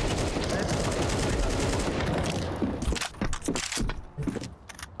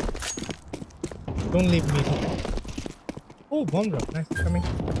 Don't leave me. Oh, bomb drop. Nice. Coming.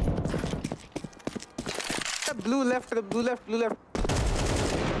 Blue left.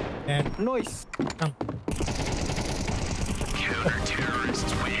 And Nice. come. Counter-terrorist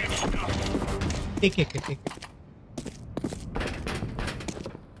win. Take it.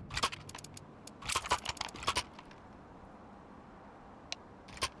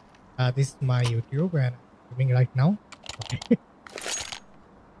 This is my YouTube and I'm filming right now. Okay.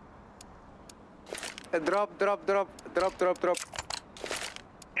 Drop. Get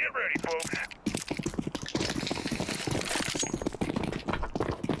ready, folks.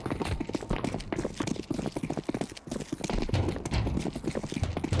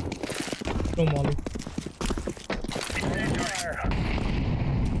 No molly.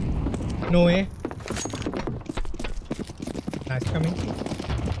 No way. Nice coming.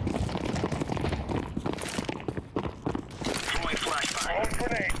 Deploying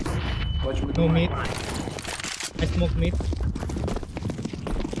flashbang. Watch me. No mid. I smoke mid.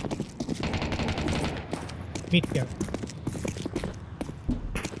 Mid here.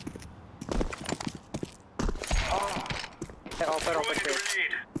 Offer. Throwing a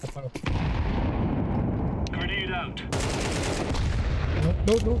grenade. Upper. Grenade out.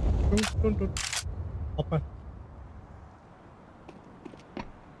 No. Don't. Upper.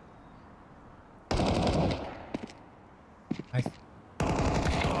 Nice.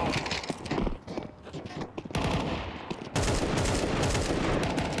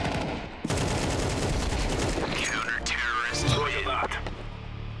 Counter-terrorist Roger win. that.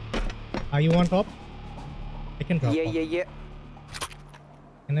 Are you on top? I can drop. Yeah.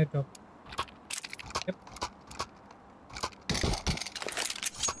 Can I drop? Yep.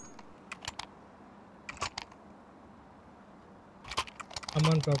 I'm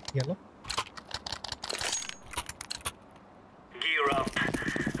on drop yellow. Gear up.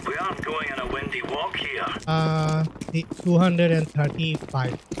 We aren't going on a windy walk here. The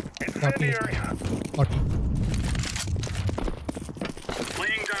 235. 40. 40.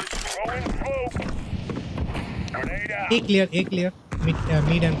 Laying down Throwing smoke. Grenade out. A clear.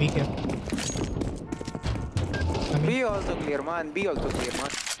 Mid and B clear. Coming. B also clear, man.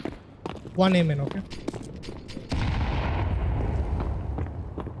 One amen, okay?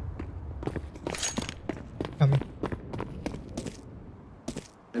 Coming.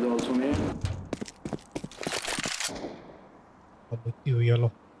 Is also me. Oh, with you,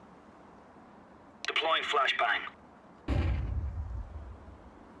 yellow. deploying flashbang.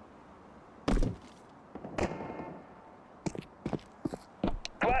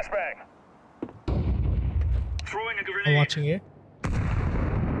 Flashbang. Throwing a I'm grenade. watching it.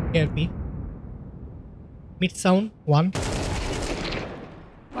 Here, B. Mid sound, one.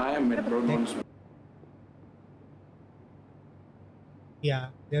 I am mid, bro. Don't smoke. Yeah,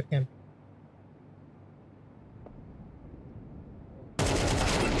 there can.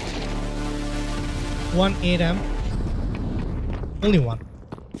 One ARAM. Only one.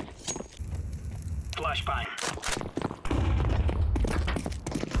 Flashbang.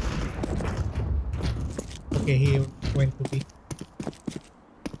 Okay, he went to B.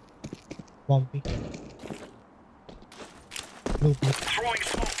 Bomb B. Blue B. Throwing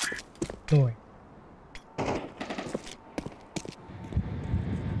smoke. No way.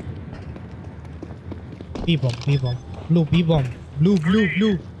 B bomb, B bomb. Blue, B bomb. Blue, blue,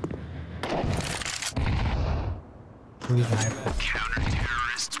 blue. Who is high?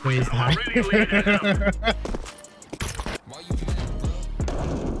 Counter-terrorists Who is high?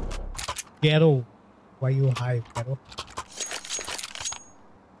 Ghetto. Why you high, Ghetto?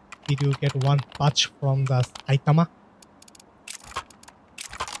 Did you get one touch from the Saitama?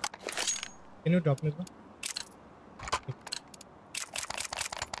 Can you drop me, bro?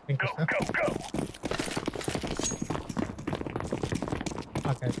 Thank you, sir. go.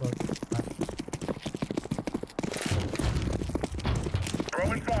 Casual.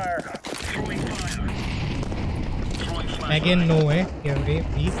 Throwing fire. Throwing fire. Throwing flashbang. Again, no way. Here, wait,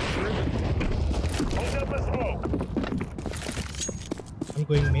 please. Put up the smoke. I'm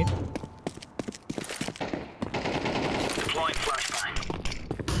going mid. Deploying flashbang.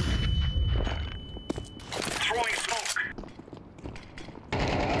 Throwing smoke.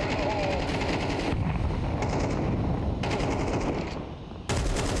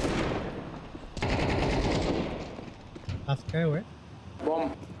 Last guy, where?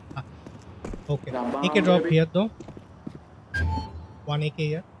 Bomb. Okay. Yeah, bomb, AK drop baby. here though. One AK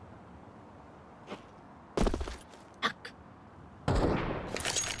here.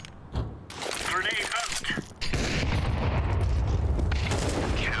 Grenade out.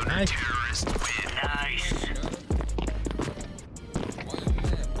 Nice. Terrorist win. Nice.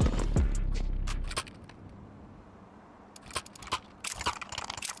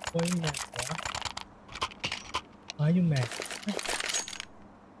 Why you mad, bro? Why you mad?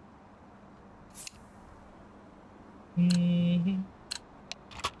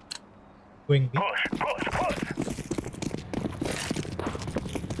 Going B. Push, push, push.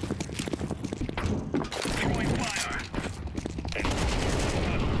 Throwing fire.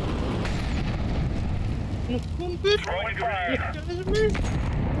 Throwing fire.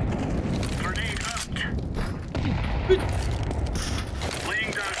 Grenade out.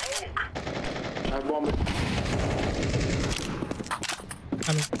 Laying down smoke. I bomb it.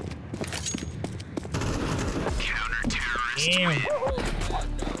 Coming. Counter-terrorist Damn. win.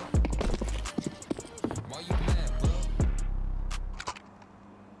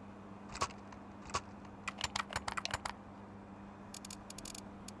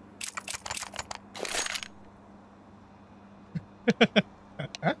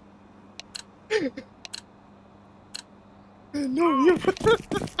 No, you.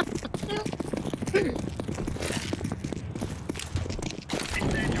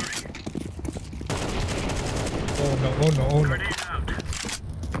 Incendiary. Oh no, oh no, oh no. Grenade out.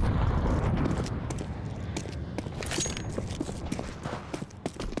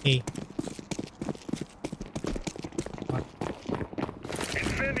 Hey.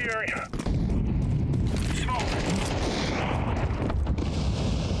 Incendiary. Smoke.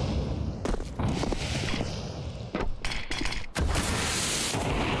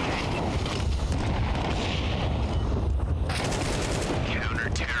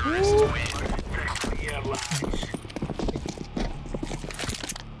 Counter-terrorist win. Protect the allies.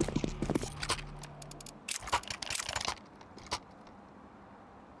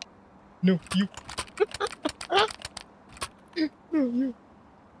 No, you. No, you.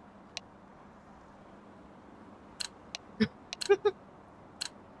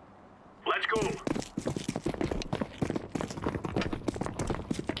 Let's go.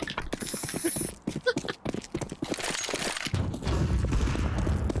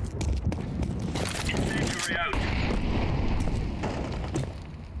 Incendiary out.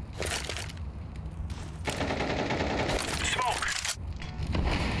 Smoke.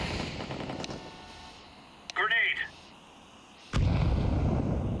 Grenade.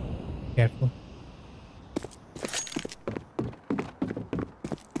 Careful.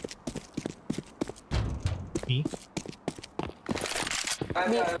 B.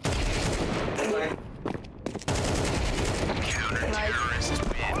 Counter-terrorist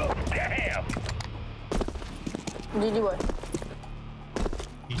win. Damn. GG boy.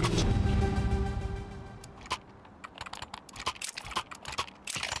 B.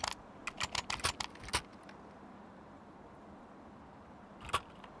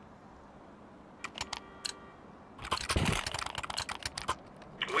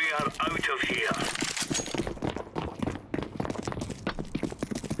 We are out of here.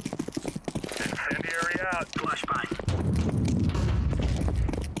 Incendiary out. Flashbang.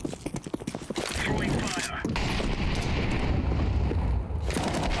 Throwing fire.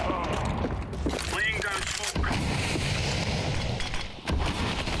 Laying down smoke.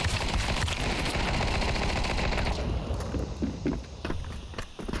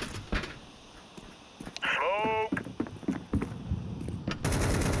 Smoke.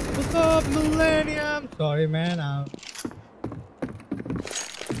 What's up, Millennium? Sorry, man.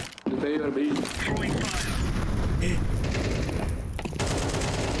 They are B. Throwing fire.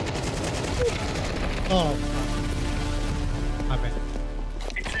 Oh. My bad.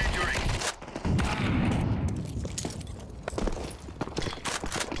 Incendiary.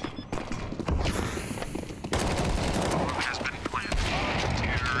 Has been planted.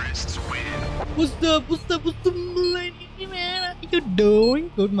 Terrorists win. What's up, Millennium, man? How you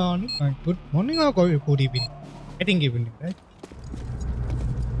doing? Good morning. Good morning or good evening? I think evening, right?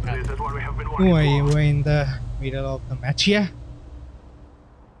 is what we have been Who are waiting you? for. We're in the middle of the match here.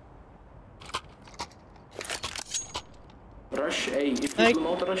 Rush A. If Like- you do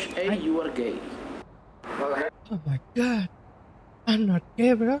not rush A, you are gay. Oh my god. I'm not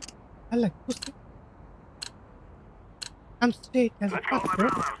gay, bro. I like pussy. I'm straight as a Let's go, fuck, my bro.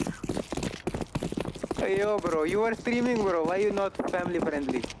 brothers. Hey, yo, bro, you are streaming, bro. Why you not family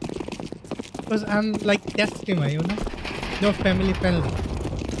friendly? Because I'm like that streamer, you know? You're family friendly.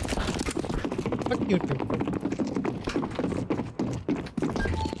 Fuck you too.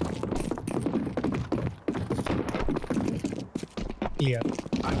 Clear.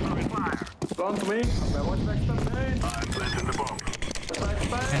 I'm throwing fire. Plant me. What's next up, man? I'm planting the bomb.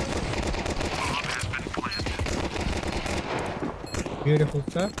 Beautiful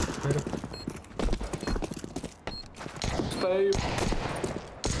stuff. Beautiful. Stay.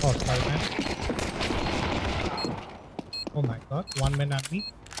 Oh, sorry, man. Oh my god. One man on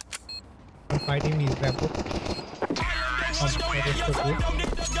me. I'm fighting his Rambo. Oh, that is so good.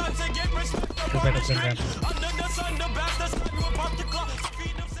 You better than Rambo.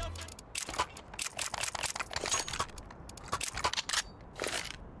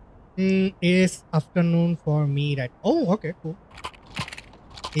 Is afternoon for me, right? Oh, okay, cool.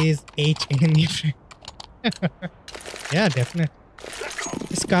 Is 8 enemy friend. Yeah, definitely.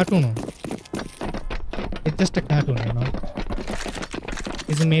 It's cartoon. It's just a cartoon, you know.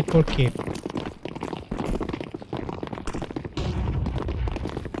 It's made for kids.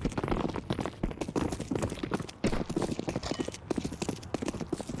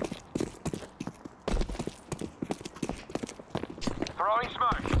 Throwing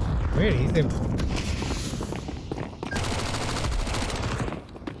smoke. Where is it?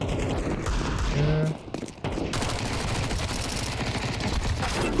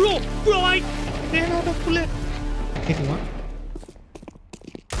 Bro, I ran out of bullet. Hit one.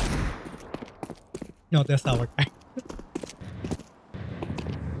 No, that's our guy.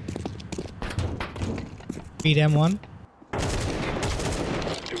 Beat him one.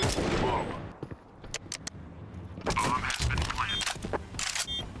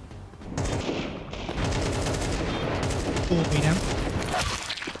 Two beat him.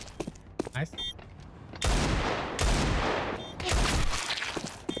 Nice.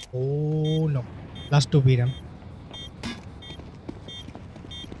 Oh no. Last two beat him.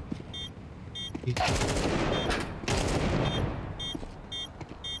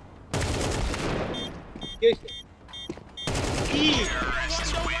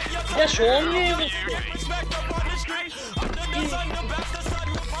 Yeah, show me.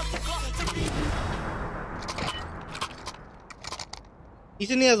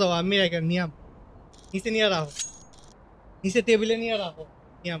 नीचे नहीं आ जाओ आप मेरा कर नियम नीचे नहीं आ रहा हो नीचे टेबल नहीं आ रहा हो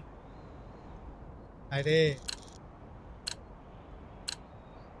नियम अरे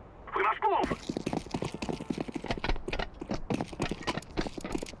We must move.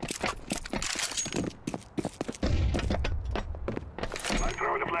 I'm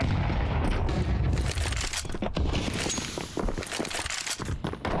throwing a flash.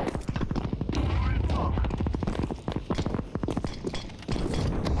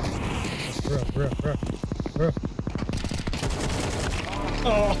 bro.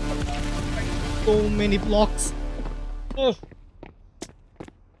 Oh, so many blocks. Oh.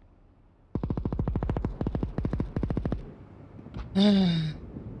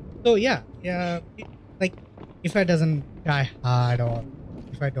 So yeah, like if I doesn't die hard or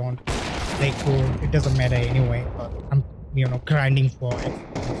if I don't play cool, it doesn't matter anyway. But I'm grinding for it,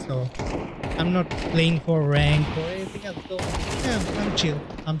 so I'm not playing for rank or anything else. So yeah,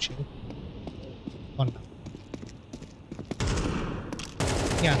 I'm chill. For now.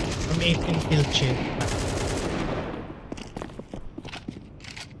 Yeah, I'm 18 kill chill.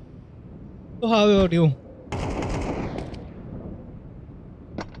 So how about you?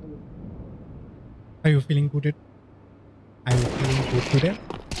 Are you feeling good? Are you feeling good today?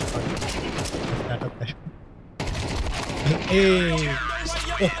 Let's start up there. Hey!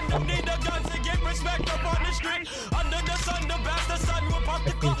 Oh,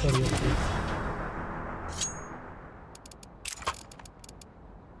 I feel for you.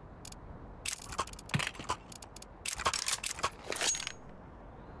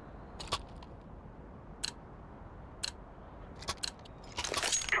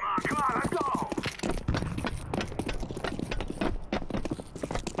 Come on, let's go.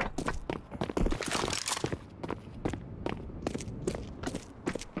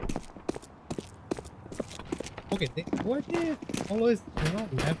 Okay, why they always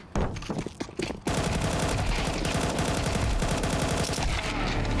left?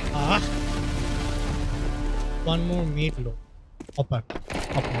 Ah! One more mid low. Upper.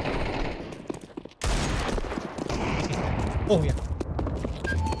 Oh yeah.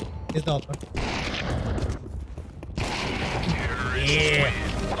 Here's the offer. Yeah.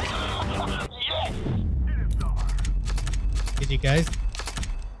 GG guys.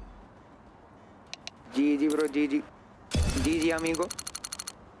 GG bro, GG. GG amigo.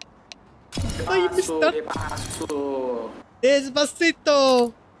 Oh, you missed Paso, that. ¿qué paso?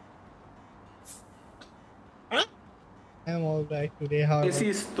 Despacito. Huh? I'm alright today. How about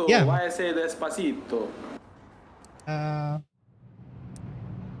Desisto, Yeah. váyase despacito.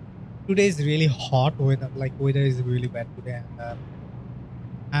 Today is really hot weather. Like weather is really bad today, and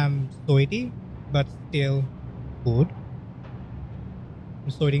I'm sweaty, but still good. I'm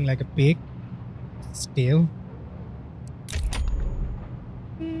sweating like a pig. Still.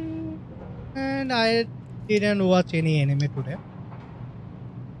 And I didn't watch any anime today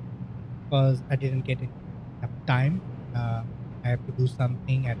because I didn't get enough time. I have to do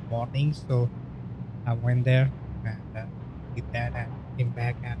something at morning, so I went there and did that and came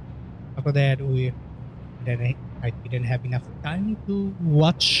back. And after that, I didn't have enough time to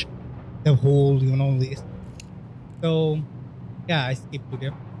watch the whole, list. So yeah, I skipped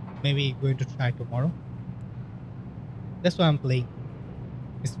today. Maybe going to try tomorrow. That's why I'm playing.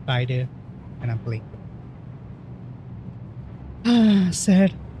 It's Friday, and I'm playing.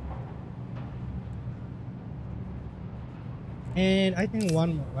 Sad. And I think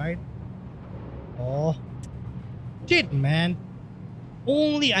one more, right? Oh, shit, man.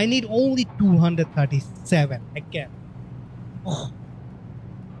 I need only 237 again. Oh.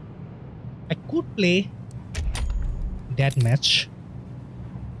 I could play that match,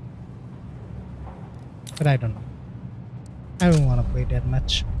 but I don't know. I don't want to play that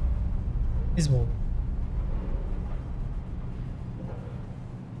match. It's boring.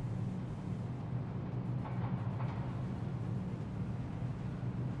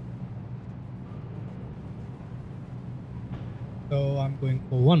 So I'm going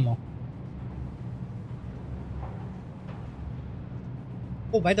for one more.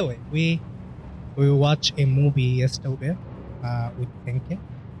 Oh, by the way, we watched a movie yesterday with Kenke,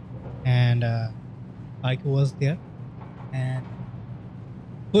 and Mike was there, and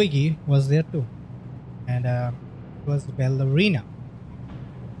Twiggy was there too, and it was Ballerina.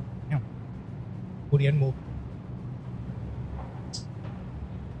 Yeah. Korean movie.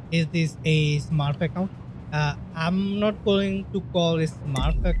 Is this a smart account? I'm not going to call it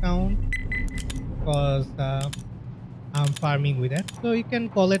smart account because I'm farming with it. So you can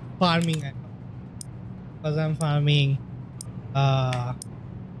call it farming account because I'm farming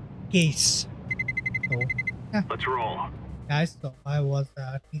case. So yeah. Let's roll. Guys, so I was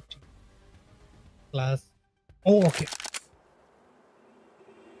teaching class. Oh, okay.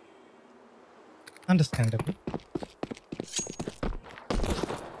 Understandable.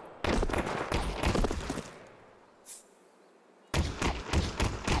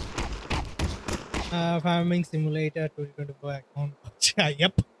 Farming Simulator 2024 account.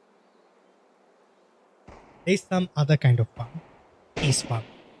 Yep. There's some other kind of farm. Case farm.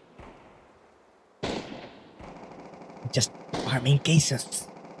 Just farming cases.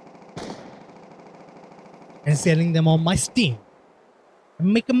 And selling them on my Steam.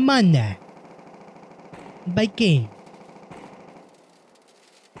 And make money. By game.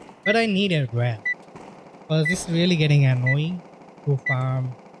 But I need it well. Because it's really getting annoying to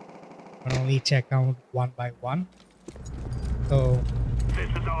farm on each account one by one. So This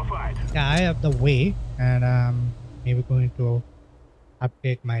is our fight. yeah, I have the way, and maybe going to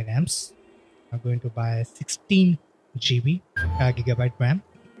update my RAMs. I'm going to buy 16 GB gigabyte RAM.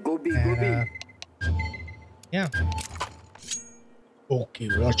 Go B, And, yeah. Okay,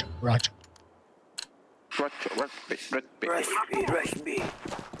 Roger. Rush B.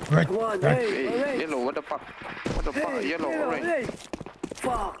 Right. Come on, Right. hey. Yellow, what the fuck? What the fuck? Yellow, orange. Hey.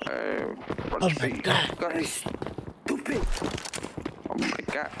 Fuck. Oh my god. Hey, stupid. Oh my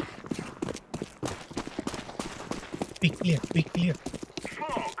god. Be clear, be clear.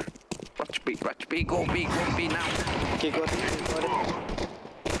 Smoke. Rush B, go B now. Okay, got it.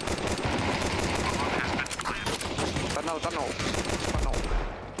 Tunnel.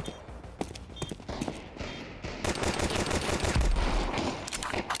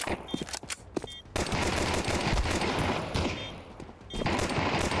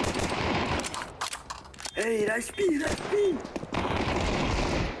 Hey, rush B.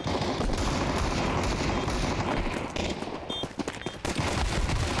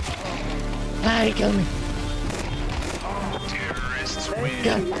 Hey, kill me.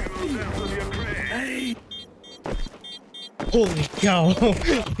 God. Hey. Holy cow.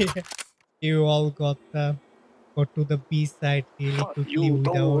 You all got to the B side really quickly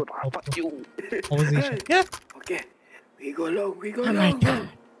without opposition. Yeah. Okay. We go long, we go Oh my long. god.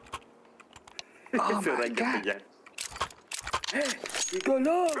 Oh my god. We go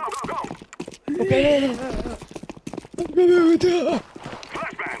long. Okay.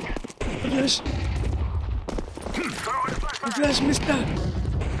 Flash. Flash, mister.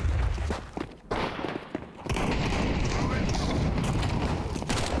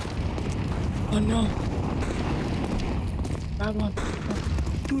 Oh no. Bad one.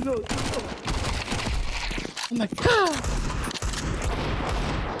 Too low. Oh my god.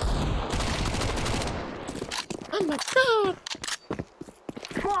 Oh my god.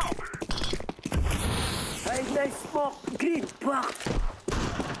 Hey, nice smoke. Green. Fuck.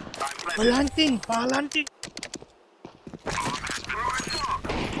 Palanting.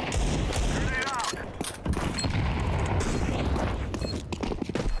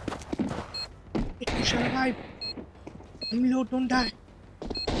 You shall survive. Emilio, don't die.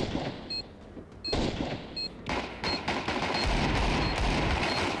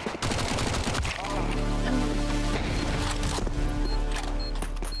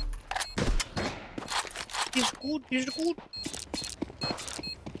 He's good.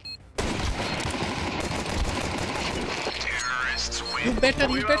 You better.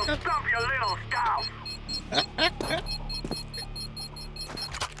 Stop your little stuff.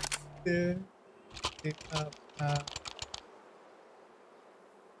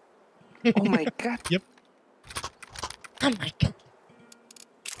 Oh my god. Yep. Oh my god.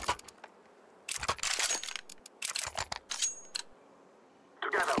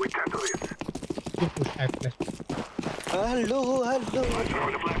 Together we can do this. You push, I flash. Hello. Throw the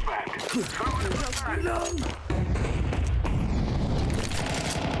flashbang.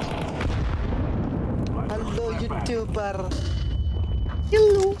 Hello, YouTuber.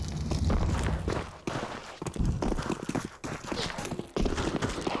 Hello.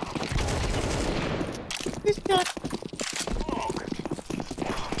 Who's that?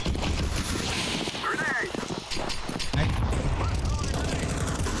 Grenade.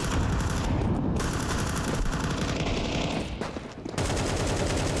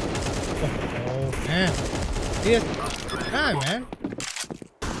 Oh man. Yes. Hi man.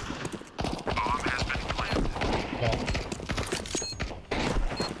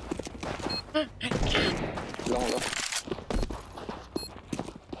 Long.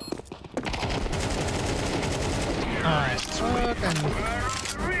 Alright.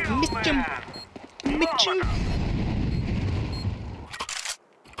 Fucking Mitchum.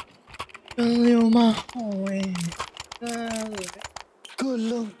 Luma. Oh wait.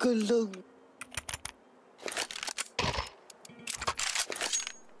 Gulung.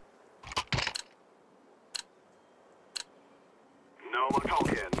 No more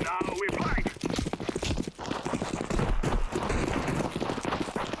talking. Now we fight.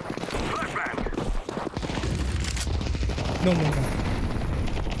 Flashbang. No. No.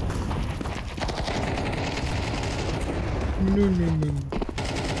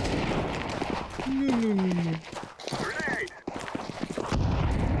 Grenade.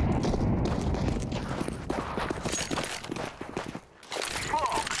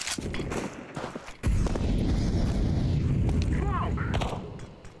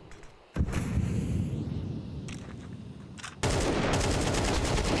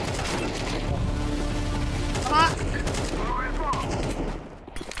 Smoke.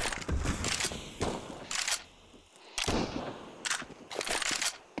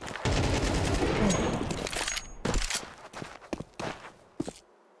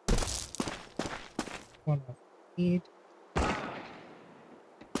 One of it.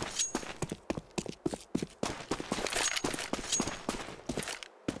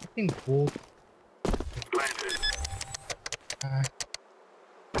 I think both. Planted.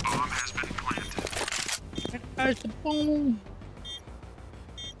 Bomb has been planted. There's the bomb.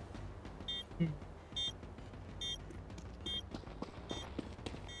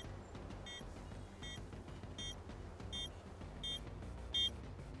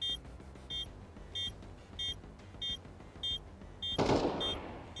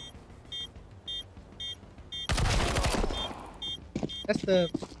 That's the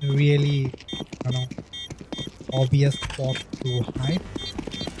really, obvious spot to hide.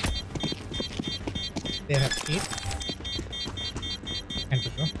 They have 8. And to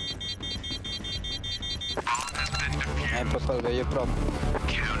go. I'm purple, where you from?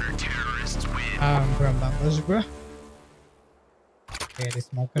 Counter-terrorists win. I'm from Bangladesh, bro. There is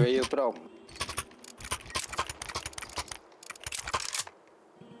smoke. Where you from?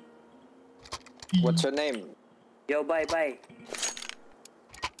 What's your name? Yo, bye.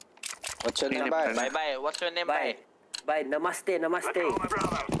 What's your name? Bye. Bye. What's your name? Bye. Namaste. Let's go, my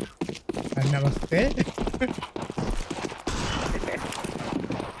brother. And namaste.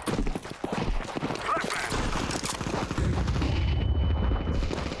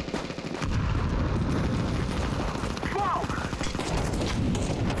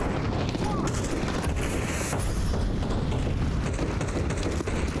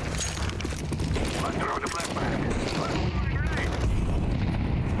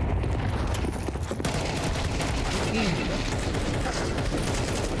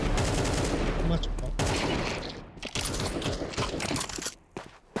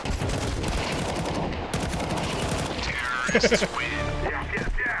 Kill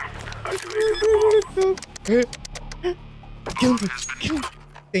me, kill me.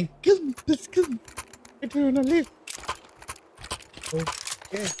 Then kill me, please kill me. I don't wanna live. Okay.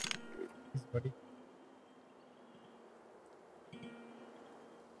 His body.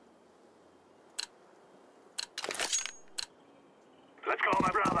 Let's go, my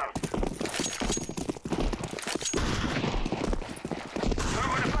brother.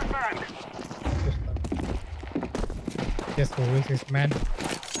 Throw in a flashbang. Yes, always is man.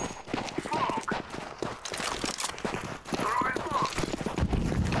 Smoke. Throw in smoke.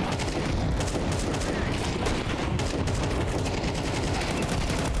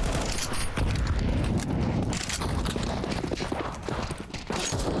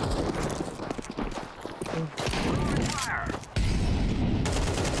 Fire.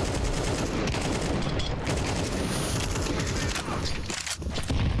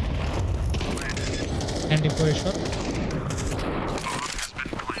 Handy for a shot.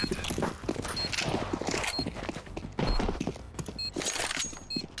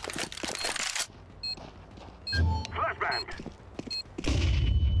 Flashbang.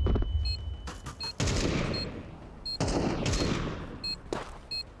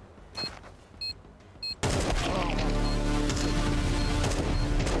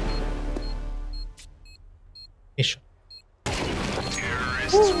 A shot.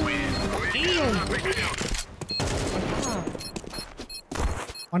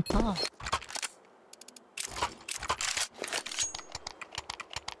 One top.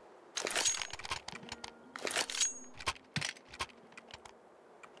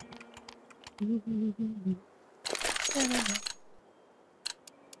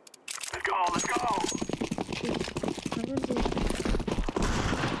 Let's go, let's go.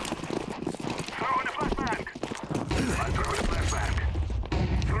 Throw in a flashbang. I throw in a flashbang.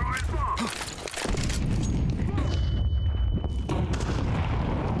 Throw in smoke.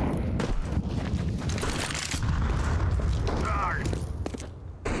 Darn.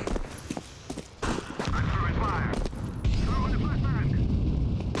 I throw in fire. Throw in a flashbang.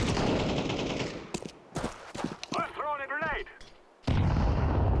 I'm throwing a grenade.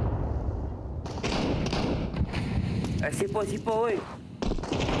 Sipo, wey.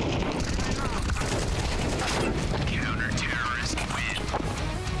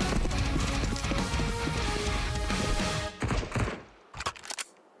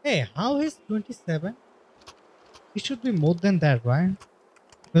 Hey, how is 27? It should be more than that, right? It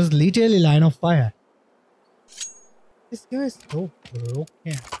was literally line of fire. This guy is so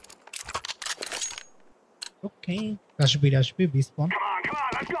broken. Okay. Rush B, spawn. Come on,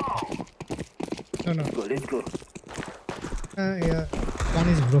 let's go. No, no. Let's go. Yeah. One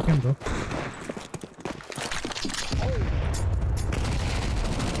is broken, bro.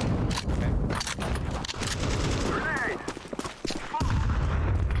 Grenade.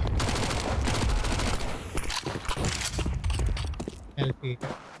 LP.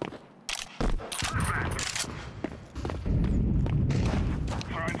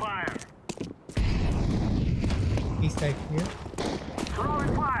 Throwing fire. East side here.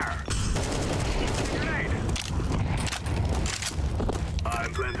 Throwing fire. Grenade.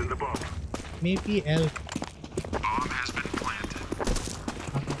 I'm planting the bomb. Maybe L. Bomb has been planted.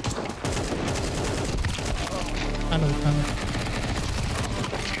 Tunnel.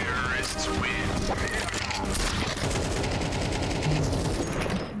 Terrorists win.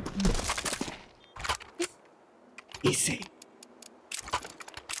 Easy.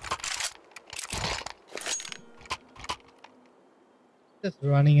 Just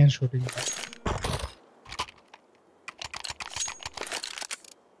running and shooting.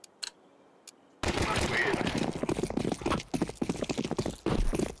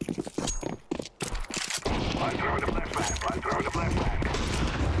 I'm throwing a flashbang.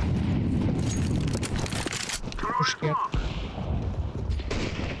 Push Throwing here. smoke.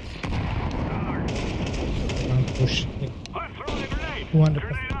 Push. I'm throwing a grenade. 200%.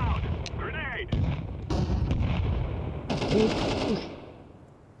 Grenade out. Grenade. Push.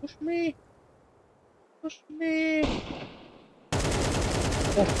 Push me. Push me.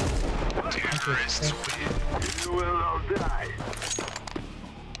 Oh. Terrorists win. You will all die.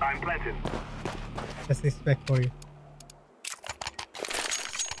 I'm planting. That's respect for you.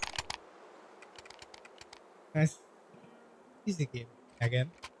 Nice. Easy game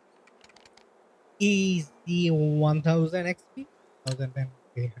again. Easy 1000 XP. 1010.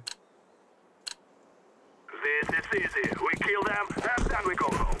 This is easy. We kill them, and then we go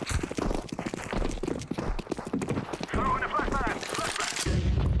home. Throw in a flashbang.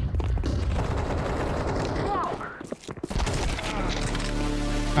 Smoke.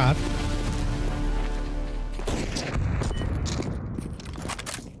 Car.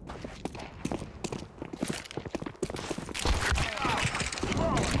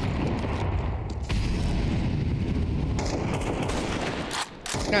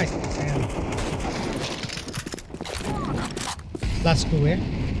 Guys, man. Last two, eh?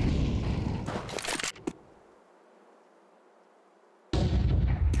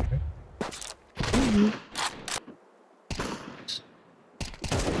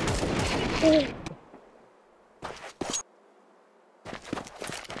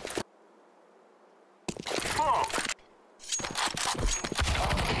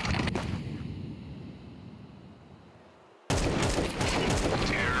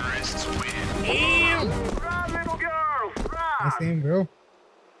 Terrorists win. Run, little girls, run! The same, bro.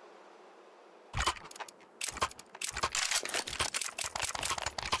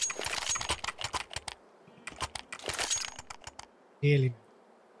 Really.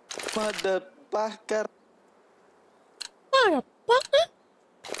 Motherfucker.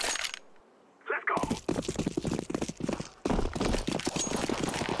 Let's go.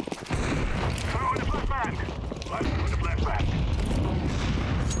 Throw in the flashbang. Let's throw in the flashbang.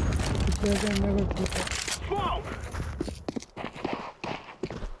 Smoke!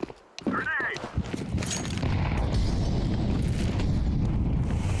 Grenade!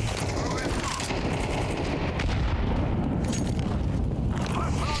 Throw in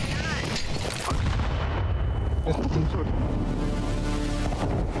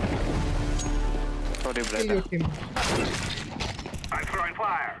Sorry, Kill your brother. team. I'm throwing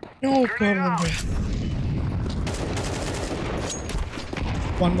fire. No Grenade problem, out. bro.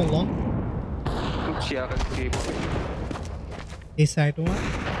 One more long. A side one.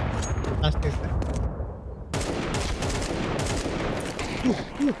 Last A side.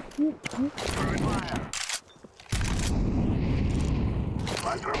 Throwing fire.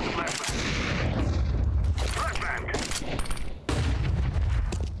 Let's throw in the flashbang. Flashbang.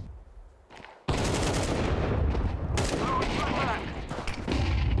 Throw in flashbang.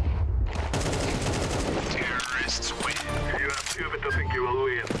 Terrorists win. You are stupid to think you will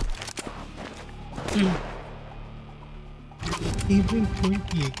win. Even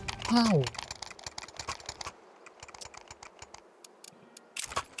 28. How?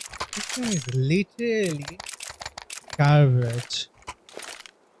 This thing is literally garbage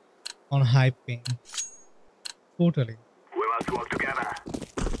on high ping. Totally. We must work together.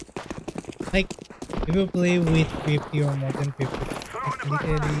 Like, if you play with 50 or more than 50, it's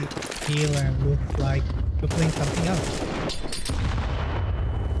literally feel and look like you're playing something else.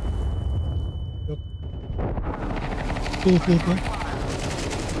 Look. Two.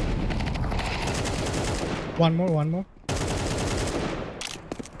 One more.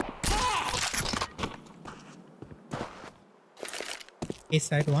 A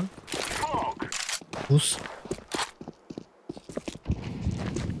side one. Push.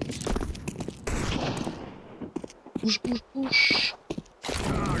 Push.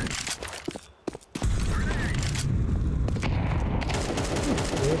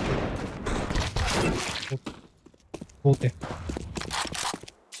 Okay.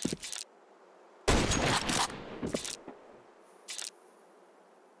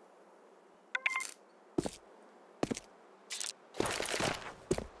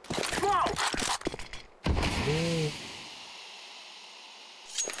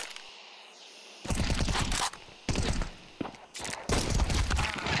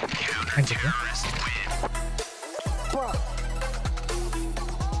 Thank you.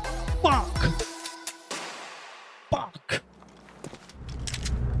 Fuck.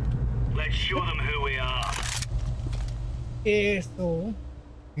 Let's show them who we are. Eso.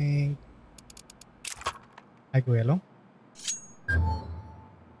 I go along.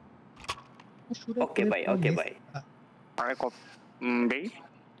 Okay, bye. I got B.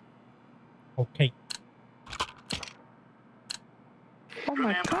 Okay. Oh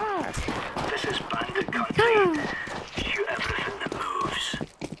my god. This is bandit country. Shoot everything that moves.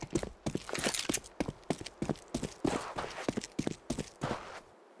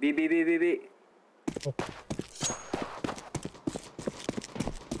 B. Oh.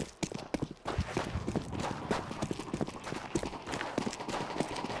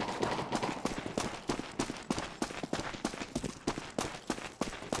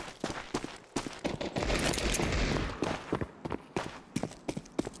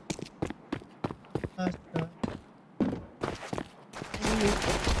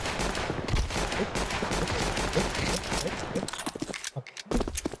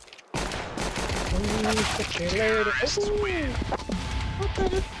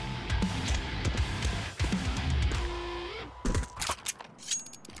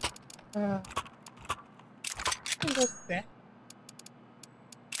 What's that?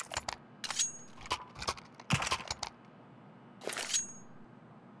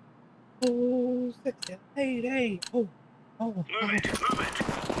 Oh, sexy. Hey. Oh. Move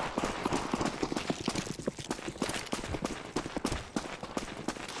it.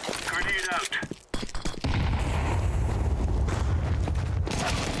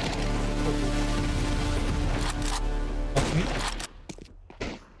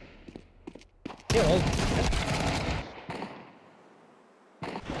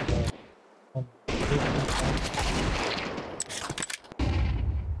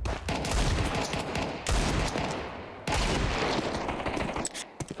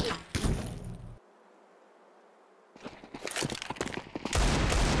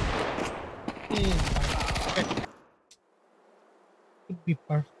 Okay. Could be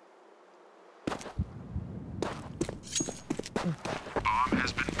perfect. Bomb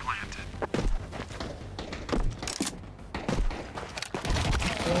has been planted.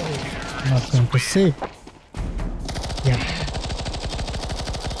 Not going to save. Yeah.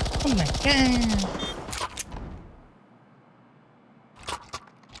 Oh my god.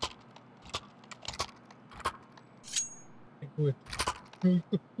 Do it.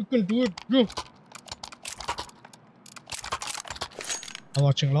 You can do it. Go. I'm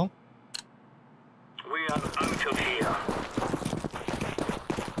watching long. We are out of here.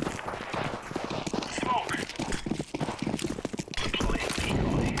 Smoke. Deploying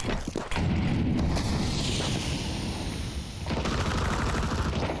decoy.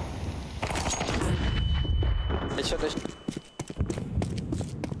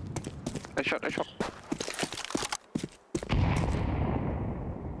 Headshot.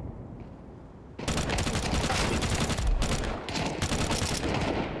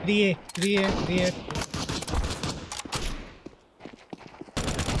 3A.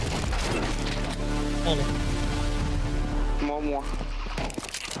 Follow. More.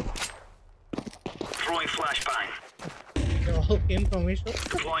 Throwing flashbang. They all came from me.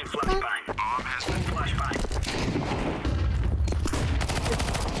 Deploying flashbang. Bomb has been flashbang.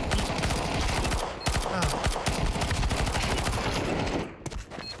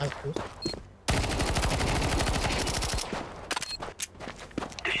 That's good.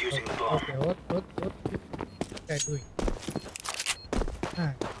 Defusing the bomb. Okay, what I doing? I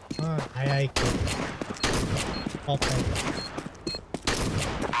okay.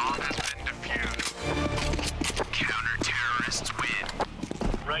 Bomb has been defused. Counter-terrorists win.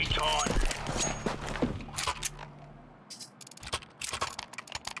 Right on.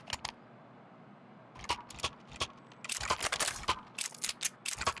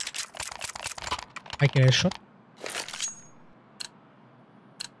 I get a shot.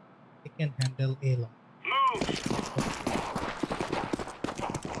 I can handle a lot. Move.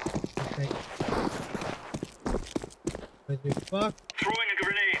 Okay. Where's the fuck? Throwing a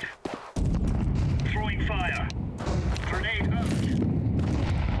grenade. Throwing fire. Grenade out.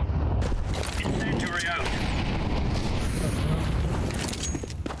 Incendiary out.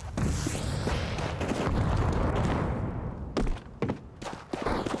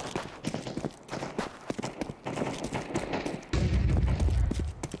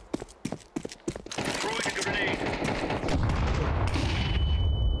 Throwing a grenade.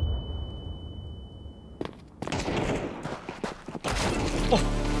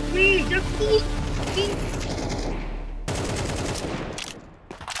 Please, just please.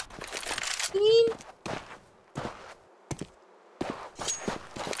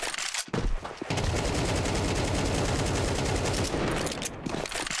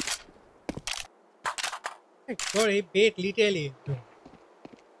 Sorry, bait literally.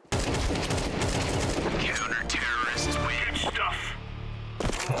 Counter-terrorists win. Good stuff.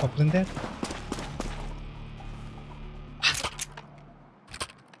 Goblin there.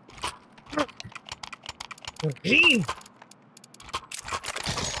 Green.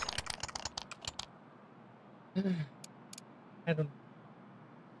 I don't.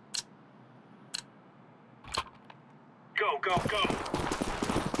 Go.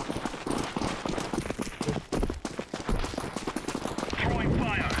 Throwing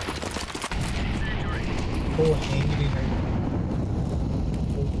fire. Incendiary. Oh, angry right.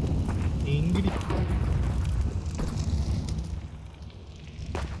 Oh, angry.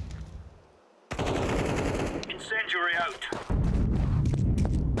 Incendiary out.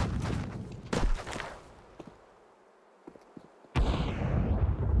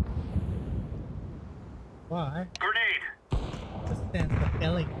 Why? Grenade. The sense of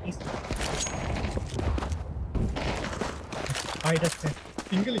telling is spider sense.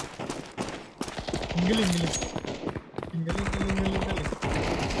 Tingling.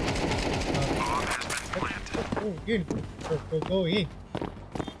 Oh, in. Go in.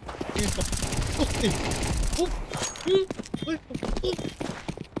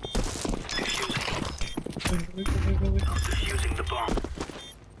 Defusing the bomb.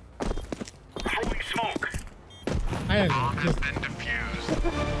 Throwing smoke. I don't know. Bomb has been defused.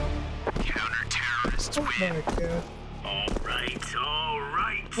 Counter-terrorists Oh win. my god. All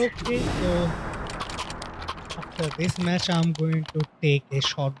right. Okay, so after this match, I'm going to take a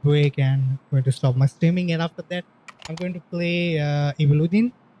short break and going to stop my streaming. And after that, I'm going to play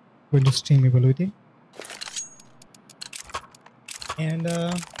Evolutin. Going to stream Evolutin. And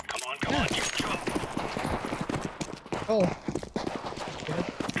Come on, you jump. oh,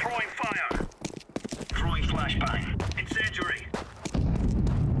 Throwing fire. Throwing flashbang. Incendiary.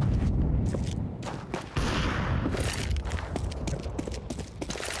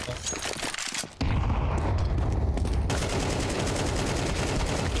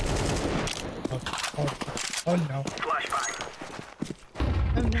 Oh no. Flashbang.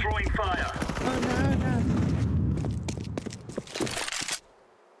 Oh no. Throwing fire. Oh no, no.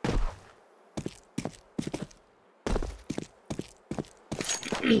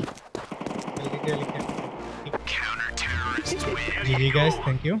 Really can. Counter-terrorists win. GG guys,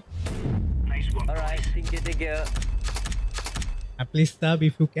 thank you. Nice one. Alright, thank you. And please sub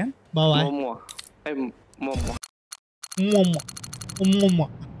if you can. Bye bye. Momo. Momo. Mwah, mwah, mwah.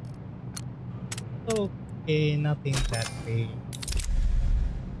 Okay, nothing that way.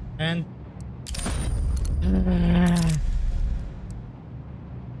 And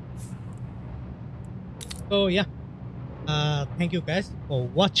so yeah, thank you guys for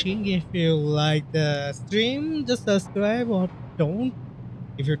watching. If you like the stream, just subscribe or don't.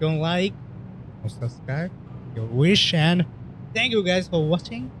 If you don't like, don't subscribe. Your wish. And thank you guys for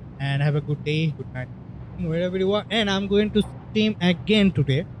watching. And have a good day, good night, wherever you are. And I'm going to stream again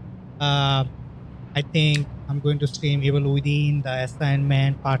today. I think I'm going to stream Evil Within the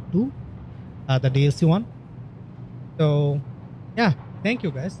Assignment Part 2, the DLC one. So yeah, thank you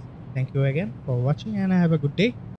guys. Thank you again for watching and have a good day.